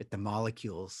at the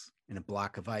molecules in a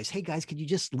block of ice, hey guys, could you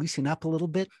just loosen up a little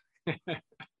bit?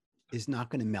 Is not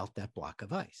going to melt that block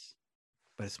of ice.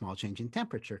 But a small change in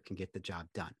temperature can get the job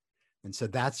done. And so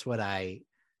that's what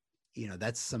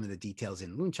that's some of the details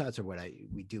in Loonshots, or what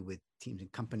we do with teams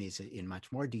and companies in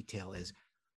much more detail, is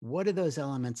what are those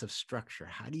elements of structure?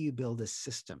 How do you build a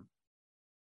system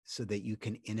so that you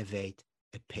can innovate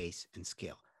at pace and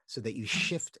scale, so that you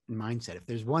shift mindset? If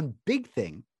there's one big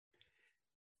thing,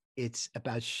 it's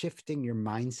about shifting your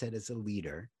mindset as a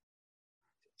leader,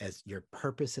 as your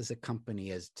purpose as a company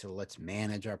is to let's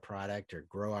manage our product or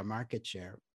grow our market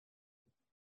share,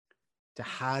 to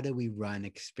how do we run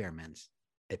experiments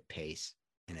at pace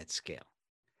and at scale?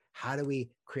 How do we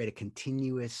create a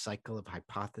continuous cycle of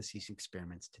hypotheses and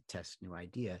experiments to test new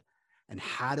idea? And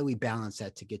how do we balance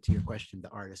that, to get to your question, the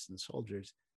artists and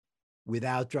soldiers,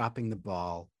 without dropping the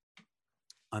ball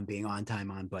on being on time,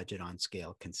 on budget, on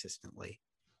scale, consistently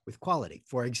with quality?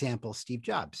 For example, Steve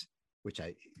Jobs, which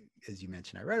as you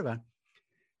mentioned, I wrote about.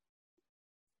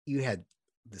 You had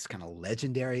this kind of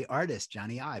legendary artist,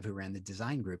 Johnny Ive, who ran the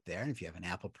design group there. And if you have an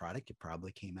Apple product, it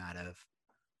probably came out of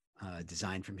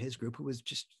design from his group, who was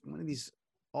just one of these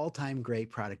all-time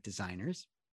great product designers.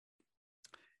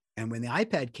 And when the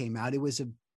iPad came out, it was a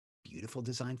beautiful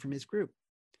design from his group.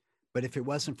 But if it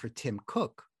wasn't for Tim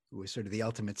Cook, who was sort of the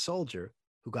ultimate soldier,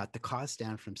 who got the cost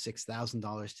down from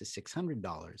 $6,000 to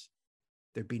 $600,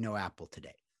 there'd be no Apple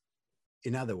today.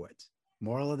 In other words,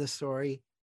 moral of the story,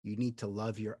 you need to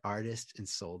love your artists and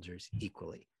soldiers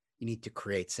equally. You need to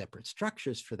create separate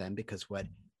structures for them, because what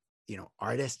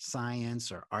artist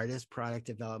science or artist product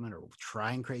development or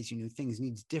trying crazy new things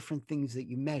needs different things that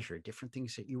you measure, different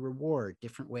things that you reward,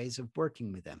 different ways of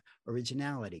working with them,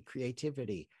 originality,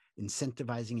 creativity,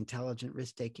 incentivizing intelligent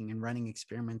risk-taking and running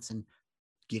experiments and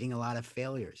getting a lot of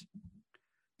failures.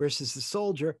 Versus the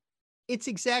soldier, it's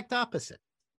exact opposite.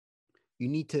 You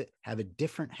need to have a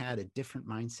different hat, a different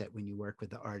mindset when you work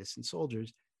with the artists and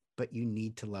soldiers, but you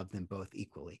need to love them both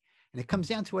equally. And it comes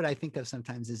down to what I think of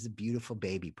sometimes as the beautiful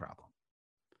baby problem.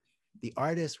 The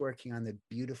artist working on the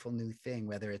beautiful new thing,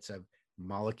 whether it's a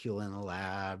molecule in a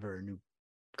lab or a new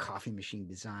coffee machine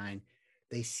design,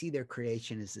 they see their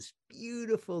creation as this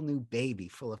beautiful new baby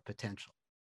full of potential.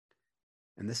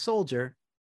 And the soldier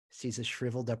sees a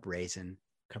shriveled up raisin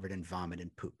covered in vomit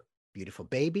and poop. Beautiful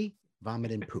baby,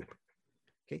 vomit and poop.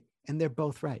 Okay. And they're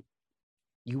both right.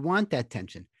 You want that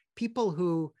tension. People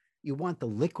who you want the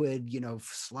liquid,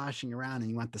 sloshing around, and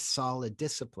you want the solid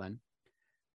discipline,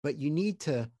 but you need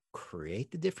to create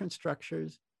the different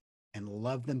structures and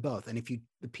love them both. And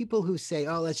the people who say,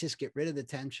 oh, let's just get rid of the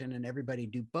tension and everybody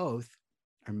do both,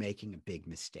 are making a big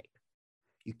mistake.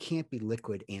 You can't be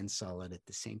liquid and solid at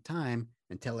the same time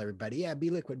and tell everybody, yeah,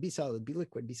 be liquid, be solid, be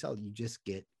liquid, be solid. You just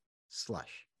get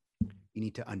slush. You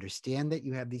need to understand that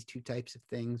you have these two types of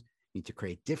things. You need to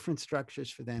create different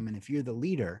structures for them. And if you're the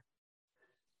leader,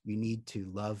 you need to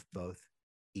love both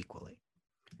equally.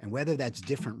 And whether that's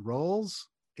different roles,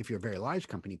 if you're a very large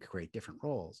company, you could create different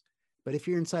roles. But if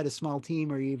you're inside a small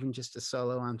team or even just a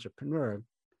solo entrepreneur,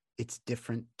 it's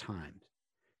different times.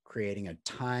 Creating a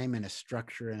time and a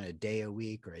structure and a day a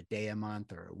week or a day a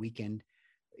month or a weekend,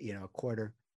 a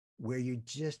quarter, where you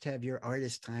just have your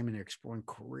artist time and you're exploring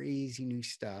crazy new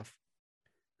stuff.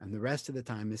 And the rest of the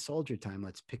time is soldier time.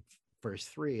 Let's pick first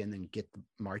three and then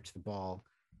march the ball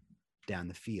down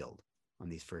the field on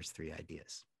these first three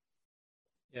ideas.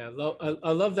 Yeah,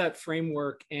 I love that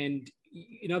framework. And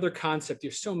another concept,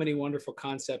 there's so many wonderful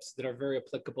concepts that are very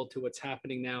applicable to what's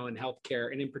happening now in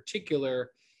healthcare. And in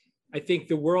particular, I think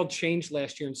the world changed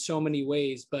last year in so many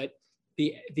ways, but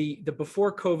the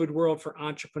before COVID world for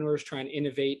entrepreneurs trying to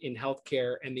innovate in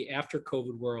healthcare and the after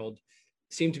COVID world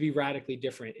seem to be radically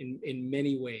different in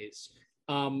many ways.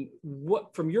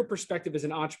 What, from your perspective as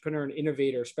an entrepreneur and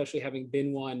innovator, especially having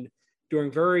been one during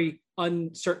very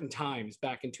uncertain times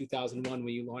back in 2001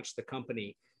 when you launched the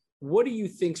company, what do you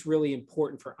think is really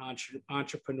important for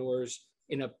entrepreneurs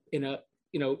in a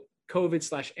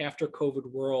COVID / after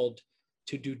COVID world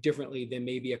to do differently than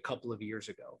maybe a couple of years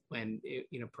ago when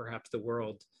perhaps the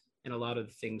world and a lot of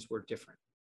the things were different?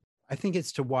 I think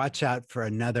it's to watch out for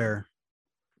another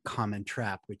common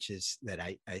trap, which is that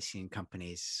I see in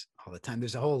companies all the time.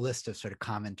 There's a whole list of sort of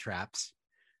common traps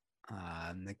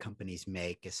that companies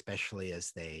make, especially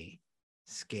as they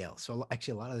scale. So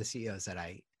actually, a lot of the CEOs that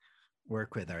I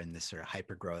work with are in this sort of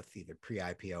hyper growth, either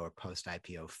pre-IPO or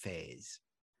post-IPO phase.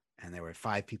 And there were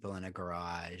 5 people in a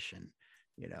garage, and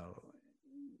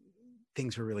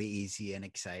things were really easy and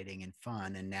exciting and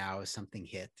fun. And now something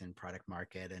hit in product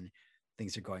market and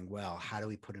things are going well. How do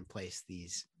we put in place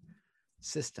these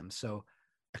systems? So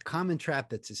a common trap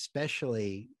that's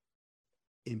especially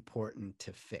important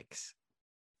to fix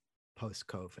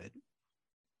post-COVID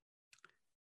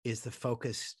is the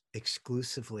focus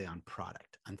exclusively on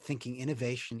product. I'm thinking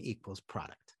innovation equals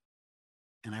product.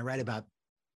 And I write about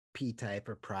P type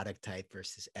or product type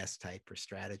versus S type or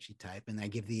strategy type. And I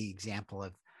give the example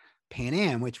of Pan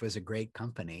Am, which was a great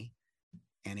company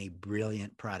and a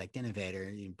brilliant product innovator.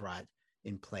 He brought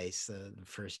in place the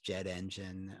first jet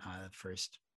engine,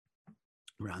 first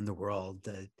around the world,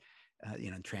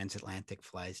 transatlantic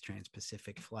flights,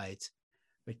 trans-Pacific flights,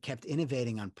 but kept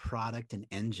innovating on product and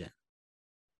engine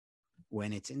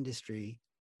when its industry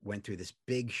went through this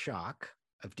big shock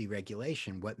of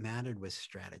deregulation. What mattered was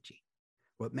strategy.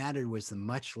 What mattered was the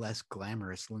much less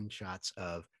glamorous loonshots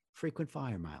of frequent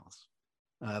flyer miles,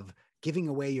 of giving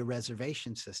away your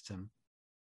reservation system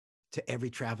to every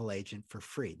travel agent for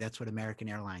free. That's what American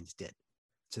Airlines did.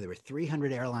 So there were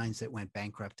 300 airlines that went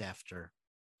bankrupt after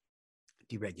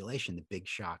deregulation, the big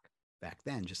shock back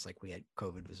then, just like we had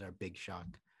COVID was our big shock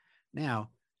now.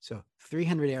 So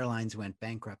 300 airlines went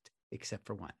bankrupt except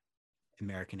for one,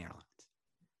 American Airlines.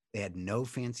 They had no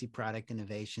fancy product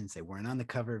innovations. They weren't on the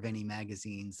cover of any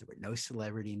magazines. There were no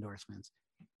celebrity endorsements,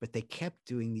 but they kept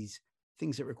doing these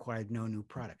things that required no new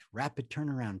product. Rapid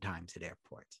turnaround times at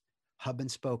airports, hub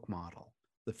and spoke model,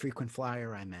 the frequent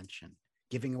flyer I mentioned,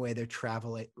 giving away their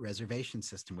travel reservation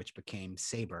system, which became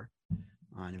Sabre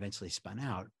and eventually spun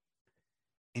out.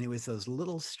 And it was those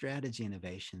little strategy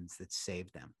innovations that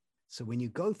saved them. So when you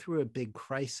go through a big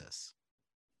crisis,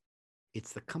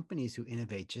 it's the companies who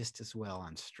innovate just as well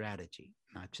on strategy,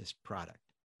 not just product,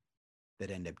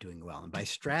 that end up doing well. And by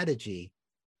strategy,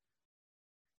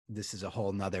 this is a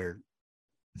whole nother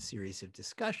series of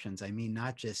discussions. I mean,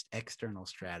 not just external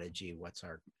strategy, what's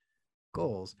our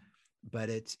goals, but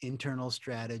it's internal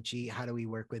strategy. How do we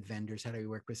work with vendors? How do we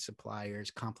work with suppliers?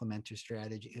 Complementary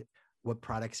strategy. What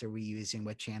products are we using?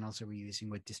 What channels are we using?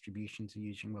 What distributions are we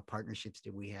using? What partnerships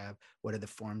do we have? What are the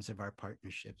forms of our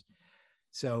partnerships?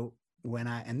 So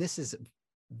and this is a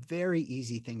very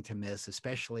easy thing to miss,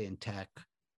 especially in tech,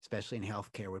 especially in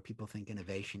healthcare, where people think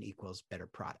innovation equals better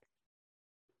product.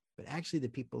 But actually the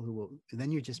people who will,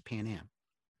 then you're just Pan Am,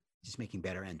 just making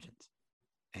better engines,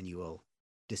 and you will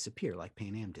disappear like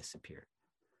Pan Am disappeared.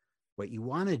 What you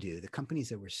want to do, the companies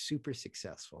that were super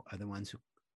successful are the ones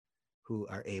who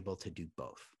are able to do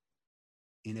both,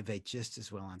 innovate just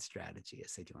as well on strategy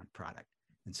as they do on product.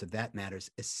 And so that matters,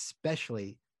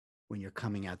 especially when you're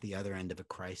coming out the other end of a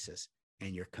crisis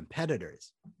and your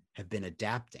competitors have been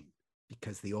adapting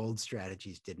because the old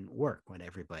strategies didn't work when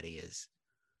everybody has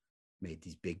made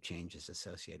these big changes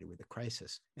associated with the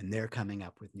crisis. And they're coming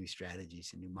up with new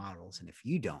strategies and new models. And if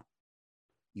you don't,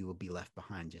 you will be left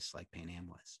behind, just like Pan Am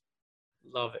was.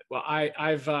 Love it. Well,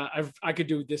 I could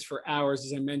do this for hours.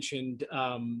 As I mentioned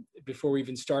before we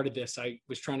even started this, I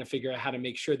was trying to figure out how to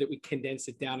make sure that we condense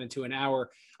it down into an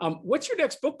hour. What's your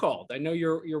next book called? I know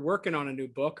you're working on a new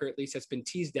book, or at least that's been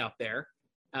teased out there.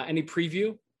 Any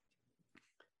preview?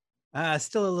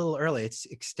 Still a little early. It's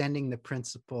extending the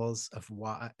principles of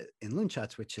why in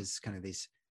Loonshots, which is kind of these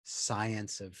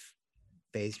science of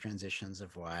phase transitions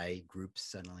of why groups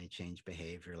suddenly change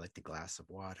behavior, like the glass of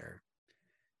water,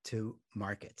 to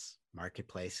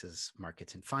marketplaces,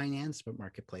 markets in finance, but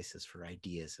marketplaces for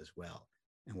ideas as well.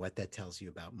 And what that tells you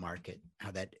about market,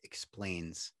 how that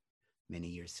explains many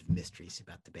years of mysteries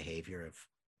about the behavior of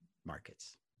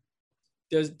markets.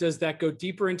 Does that go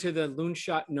deeper into the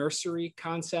Loonshot nursery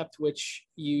concept, which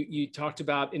you talked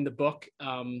about in the book?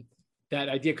 That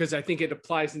idea, because I think it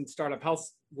applies in startup health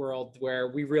world, where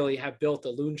we really have built a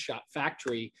Loonshot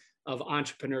factory of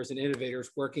entrepreneurs and innovators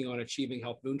working on achieving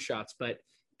health moonshots. But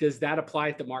does that apply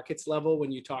at the markets level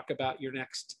when you talk about your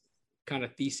next kind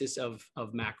of thesis of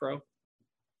macro?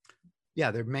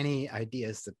 Yeah, there are many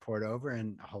ideas that poured over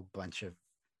and a whole bunch of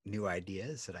new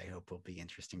ideas that I hope will be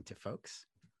interesting to folks.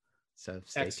 So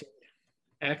stay tuned.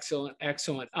 Excellent.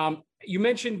 You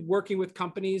mentioned working with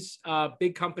companies,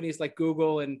 big companies like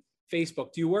Google and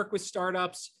Facebook. Do you work with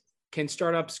startups? Can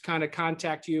startups kind of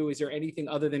contact you? Is there anything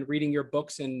other than reading your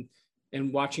books and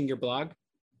watching your blog?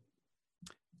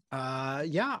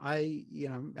 Yeah, I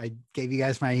gave you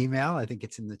guys my email. I think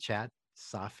it's in the chat,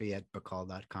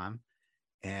 safi@bakal.com.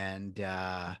 And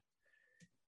I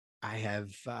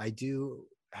do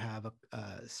have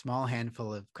a small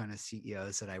handful of kind of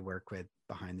CEOs that I work with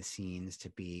behind the scenes to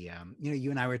be, you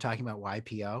and I were talking about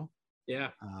YPO.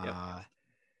 Yeah.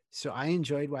 So I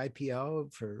enjoyed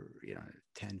YPO for,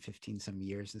 10, 15 some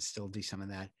years and still do some of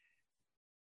that.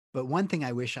 But one thing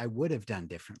I wish I would have done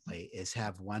differently is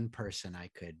have one person I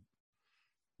could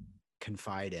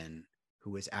confide in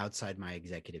who was outside my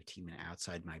executive team and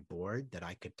outside my board that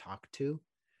I could talk to,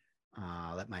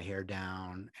 let my hair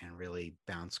down and really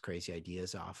bounce crazy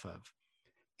ideas off of.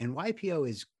 And YPO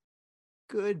is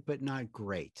good, but not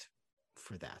great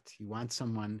for that. You want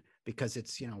someone, because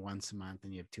it's, once a month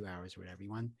and you have 2 hours or whatever you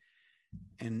want.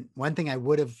 And one thing I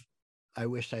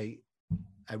wish I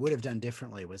would have done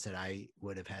differently was that I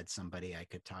would have had somebody I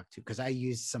could talk to, because I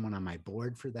used someone on my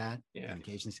board for that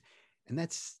communications, and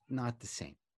that's not the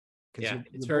same. Yeah,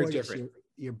 it's very different.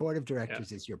 Your board of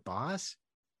directors is your boss.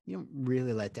 You don't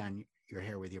really let down your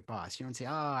hair with your boss. You don't say,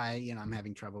 I'm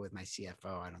having trouble with my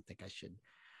CFO. I don't think I should,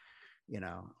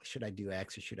 should I do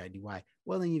X or should I do Y?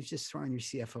 Well, then you've just thrown your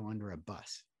CFO under a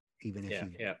bus, even if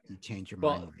you change your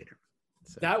mind later.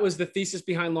 So. That was the thesis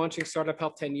behind launching Startup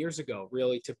Health 10 years ago,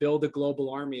 really, to build a global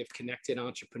army of connected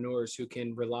entrepreneurs who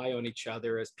can rely on each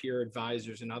other as peer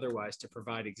advisors and otherwise to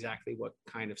provide exactly what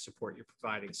kind of support you're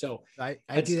providing. So I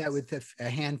do that with a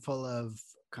handful of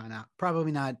kind of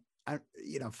probably not,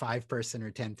 5-person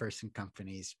or 10-person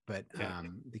companies, but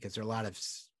because there are a lot of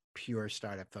pure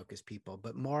startup focused people,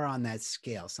 but more on that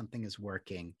scale. Something is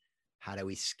working. How do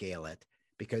we scale it?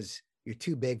 Because you're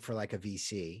too big for like a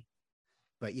VC,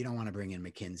 but you don't want to bring in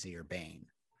McKinsey or Bain.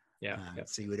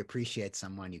 So you would appreciate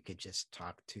someone you could just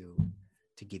talk to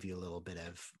give you a little bit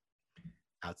of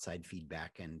outside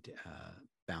feedback and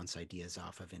bounce ideas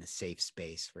off of in a safe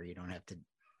space where you don't have to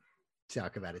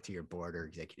talk about it to your board or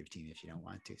executive team if you don't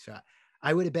want to. So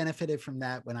I would have benefited from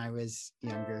that when I was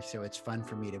younger. So it's fun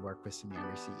for me to work with some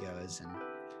younger CEOs and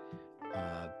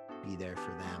be there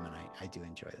for them. And I do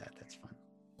enjoy that. That's fun.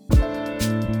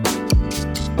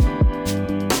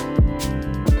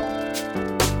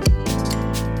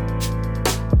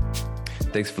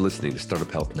 Thanks for listening to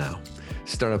Startup Health Now.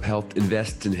 Startup Health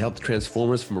invests in health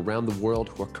transformers from around the world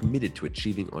who are committed to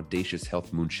achieving audacious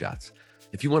health moonshots.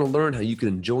 If you want to learn how you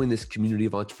can join this community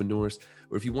of entrepreneurs,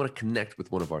 or if you want to connect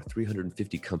with one of our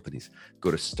 350 companies,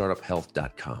 go to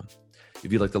startuphealth.com.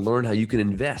 If you'd like to learn how you can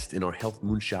invest in our Health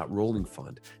Moonshot Rolling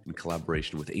Fund in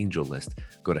collaboration with AngelList,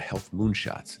 go to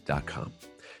healthmoonshots.com.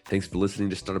 Thanks for listening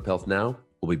to Startup Health Now.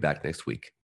 We'll be back next week.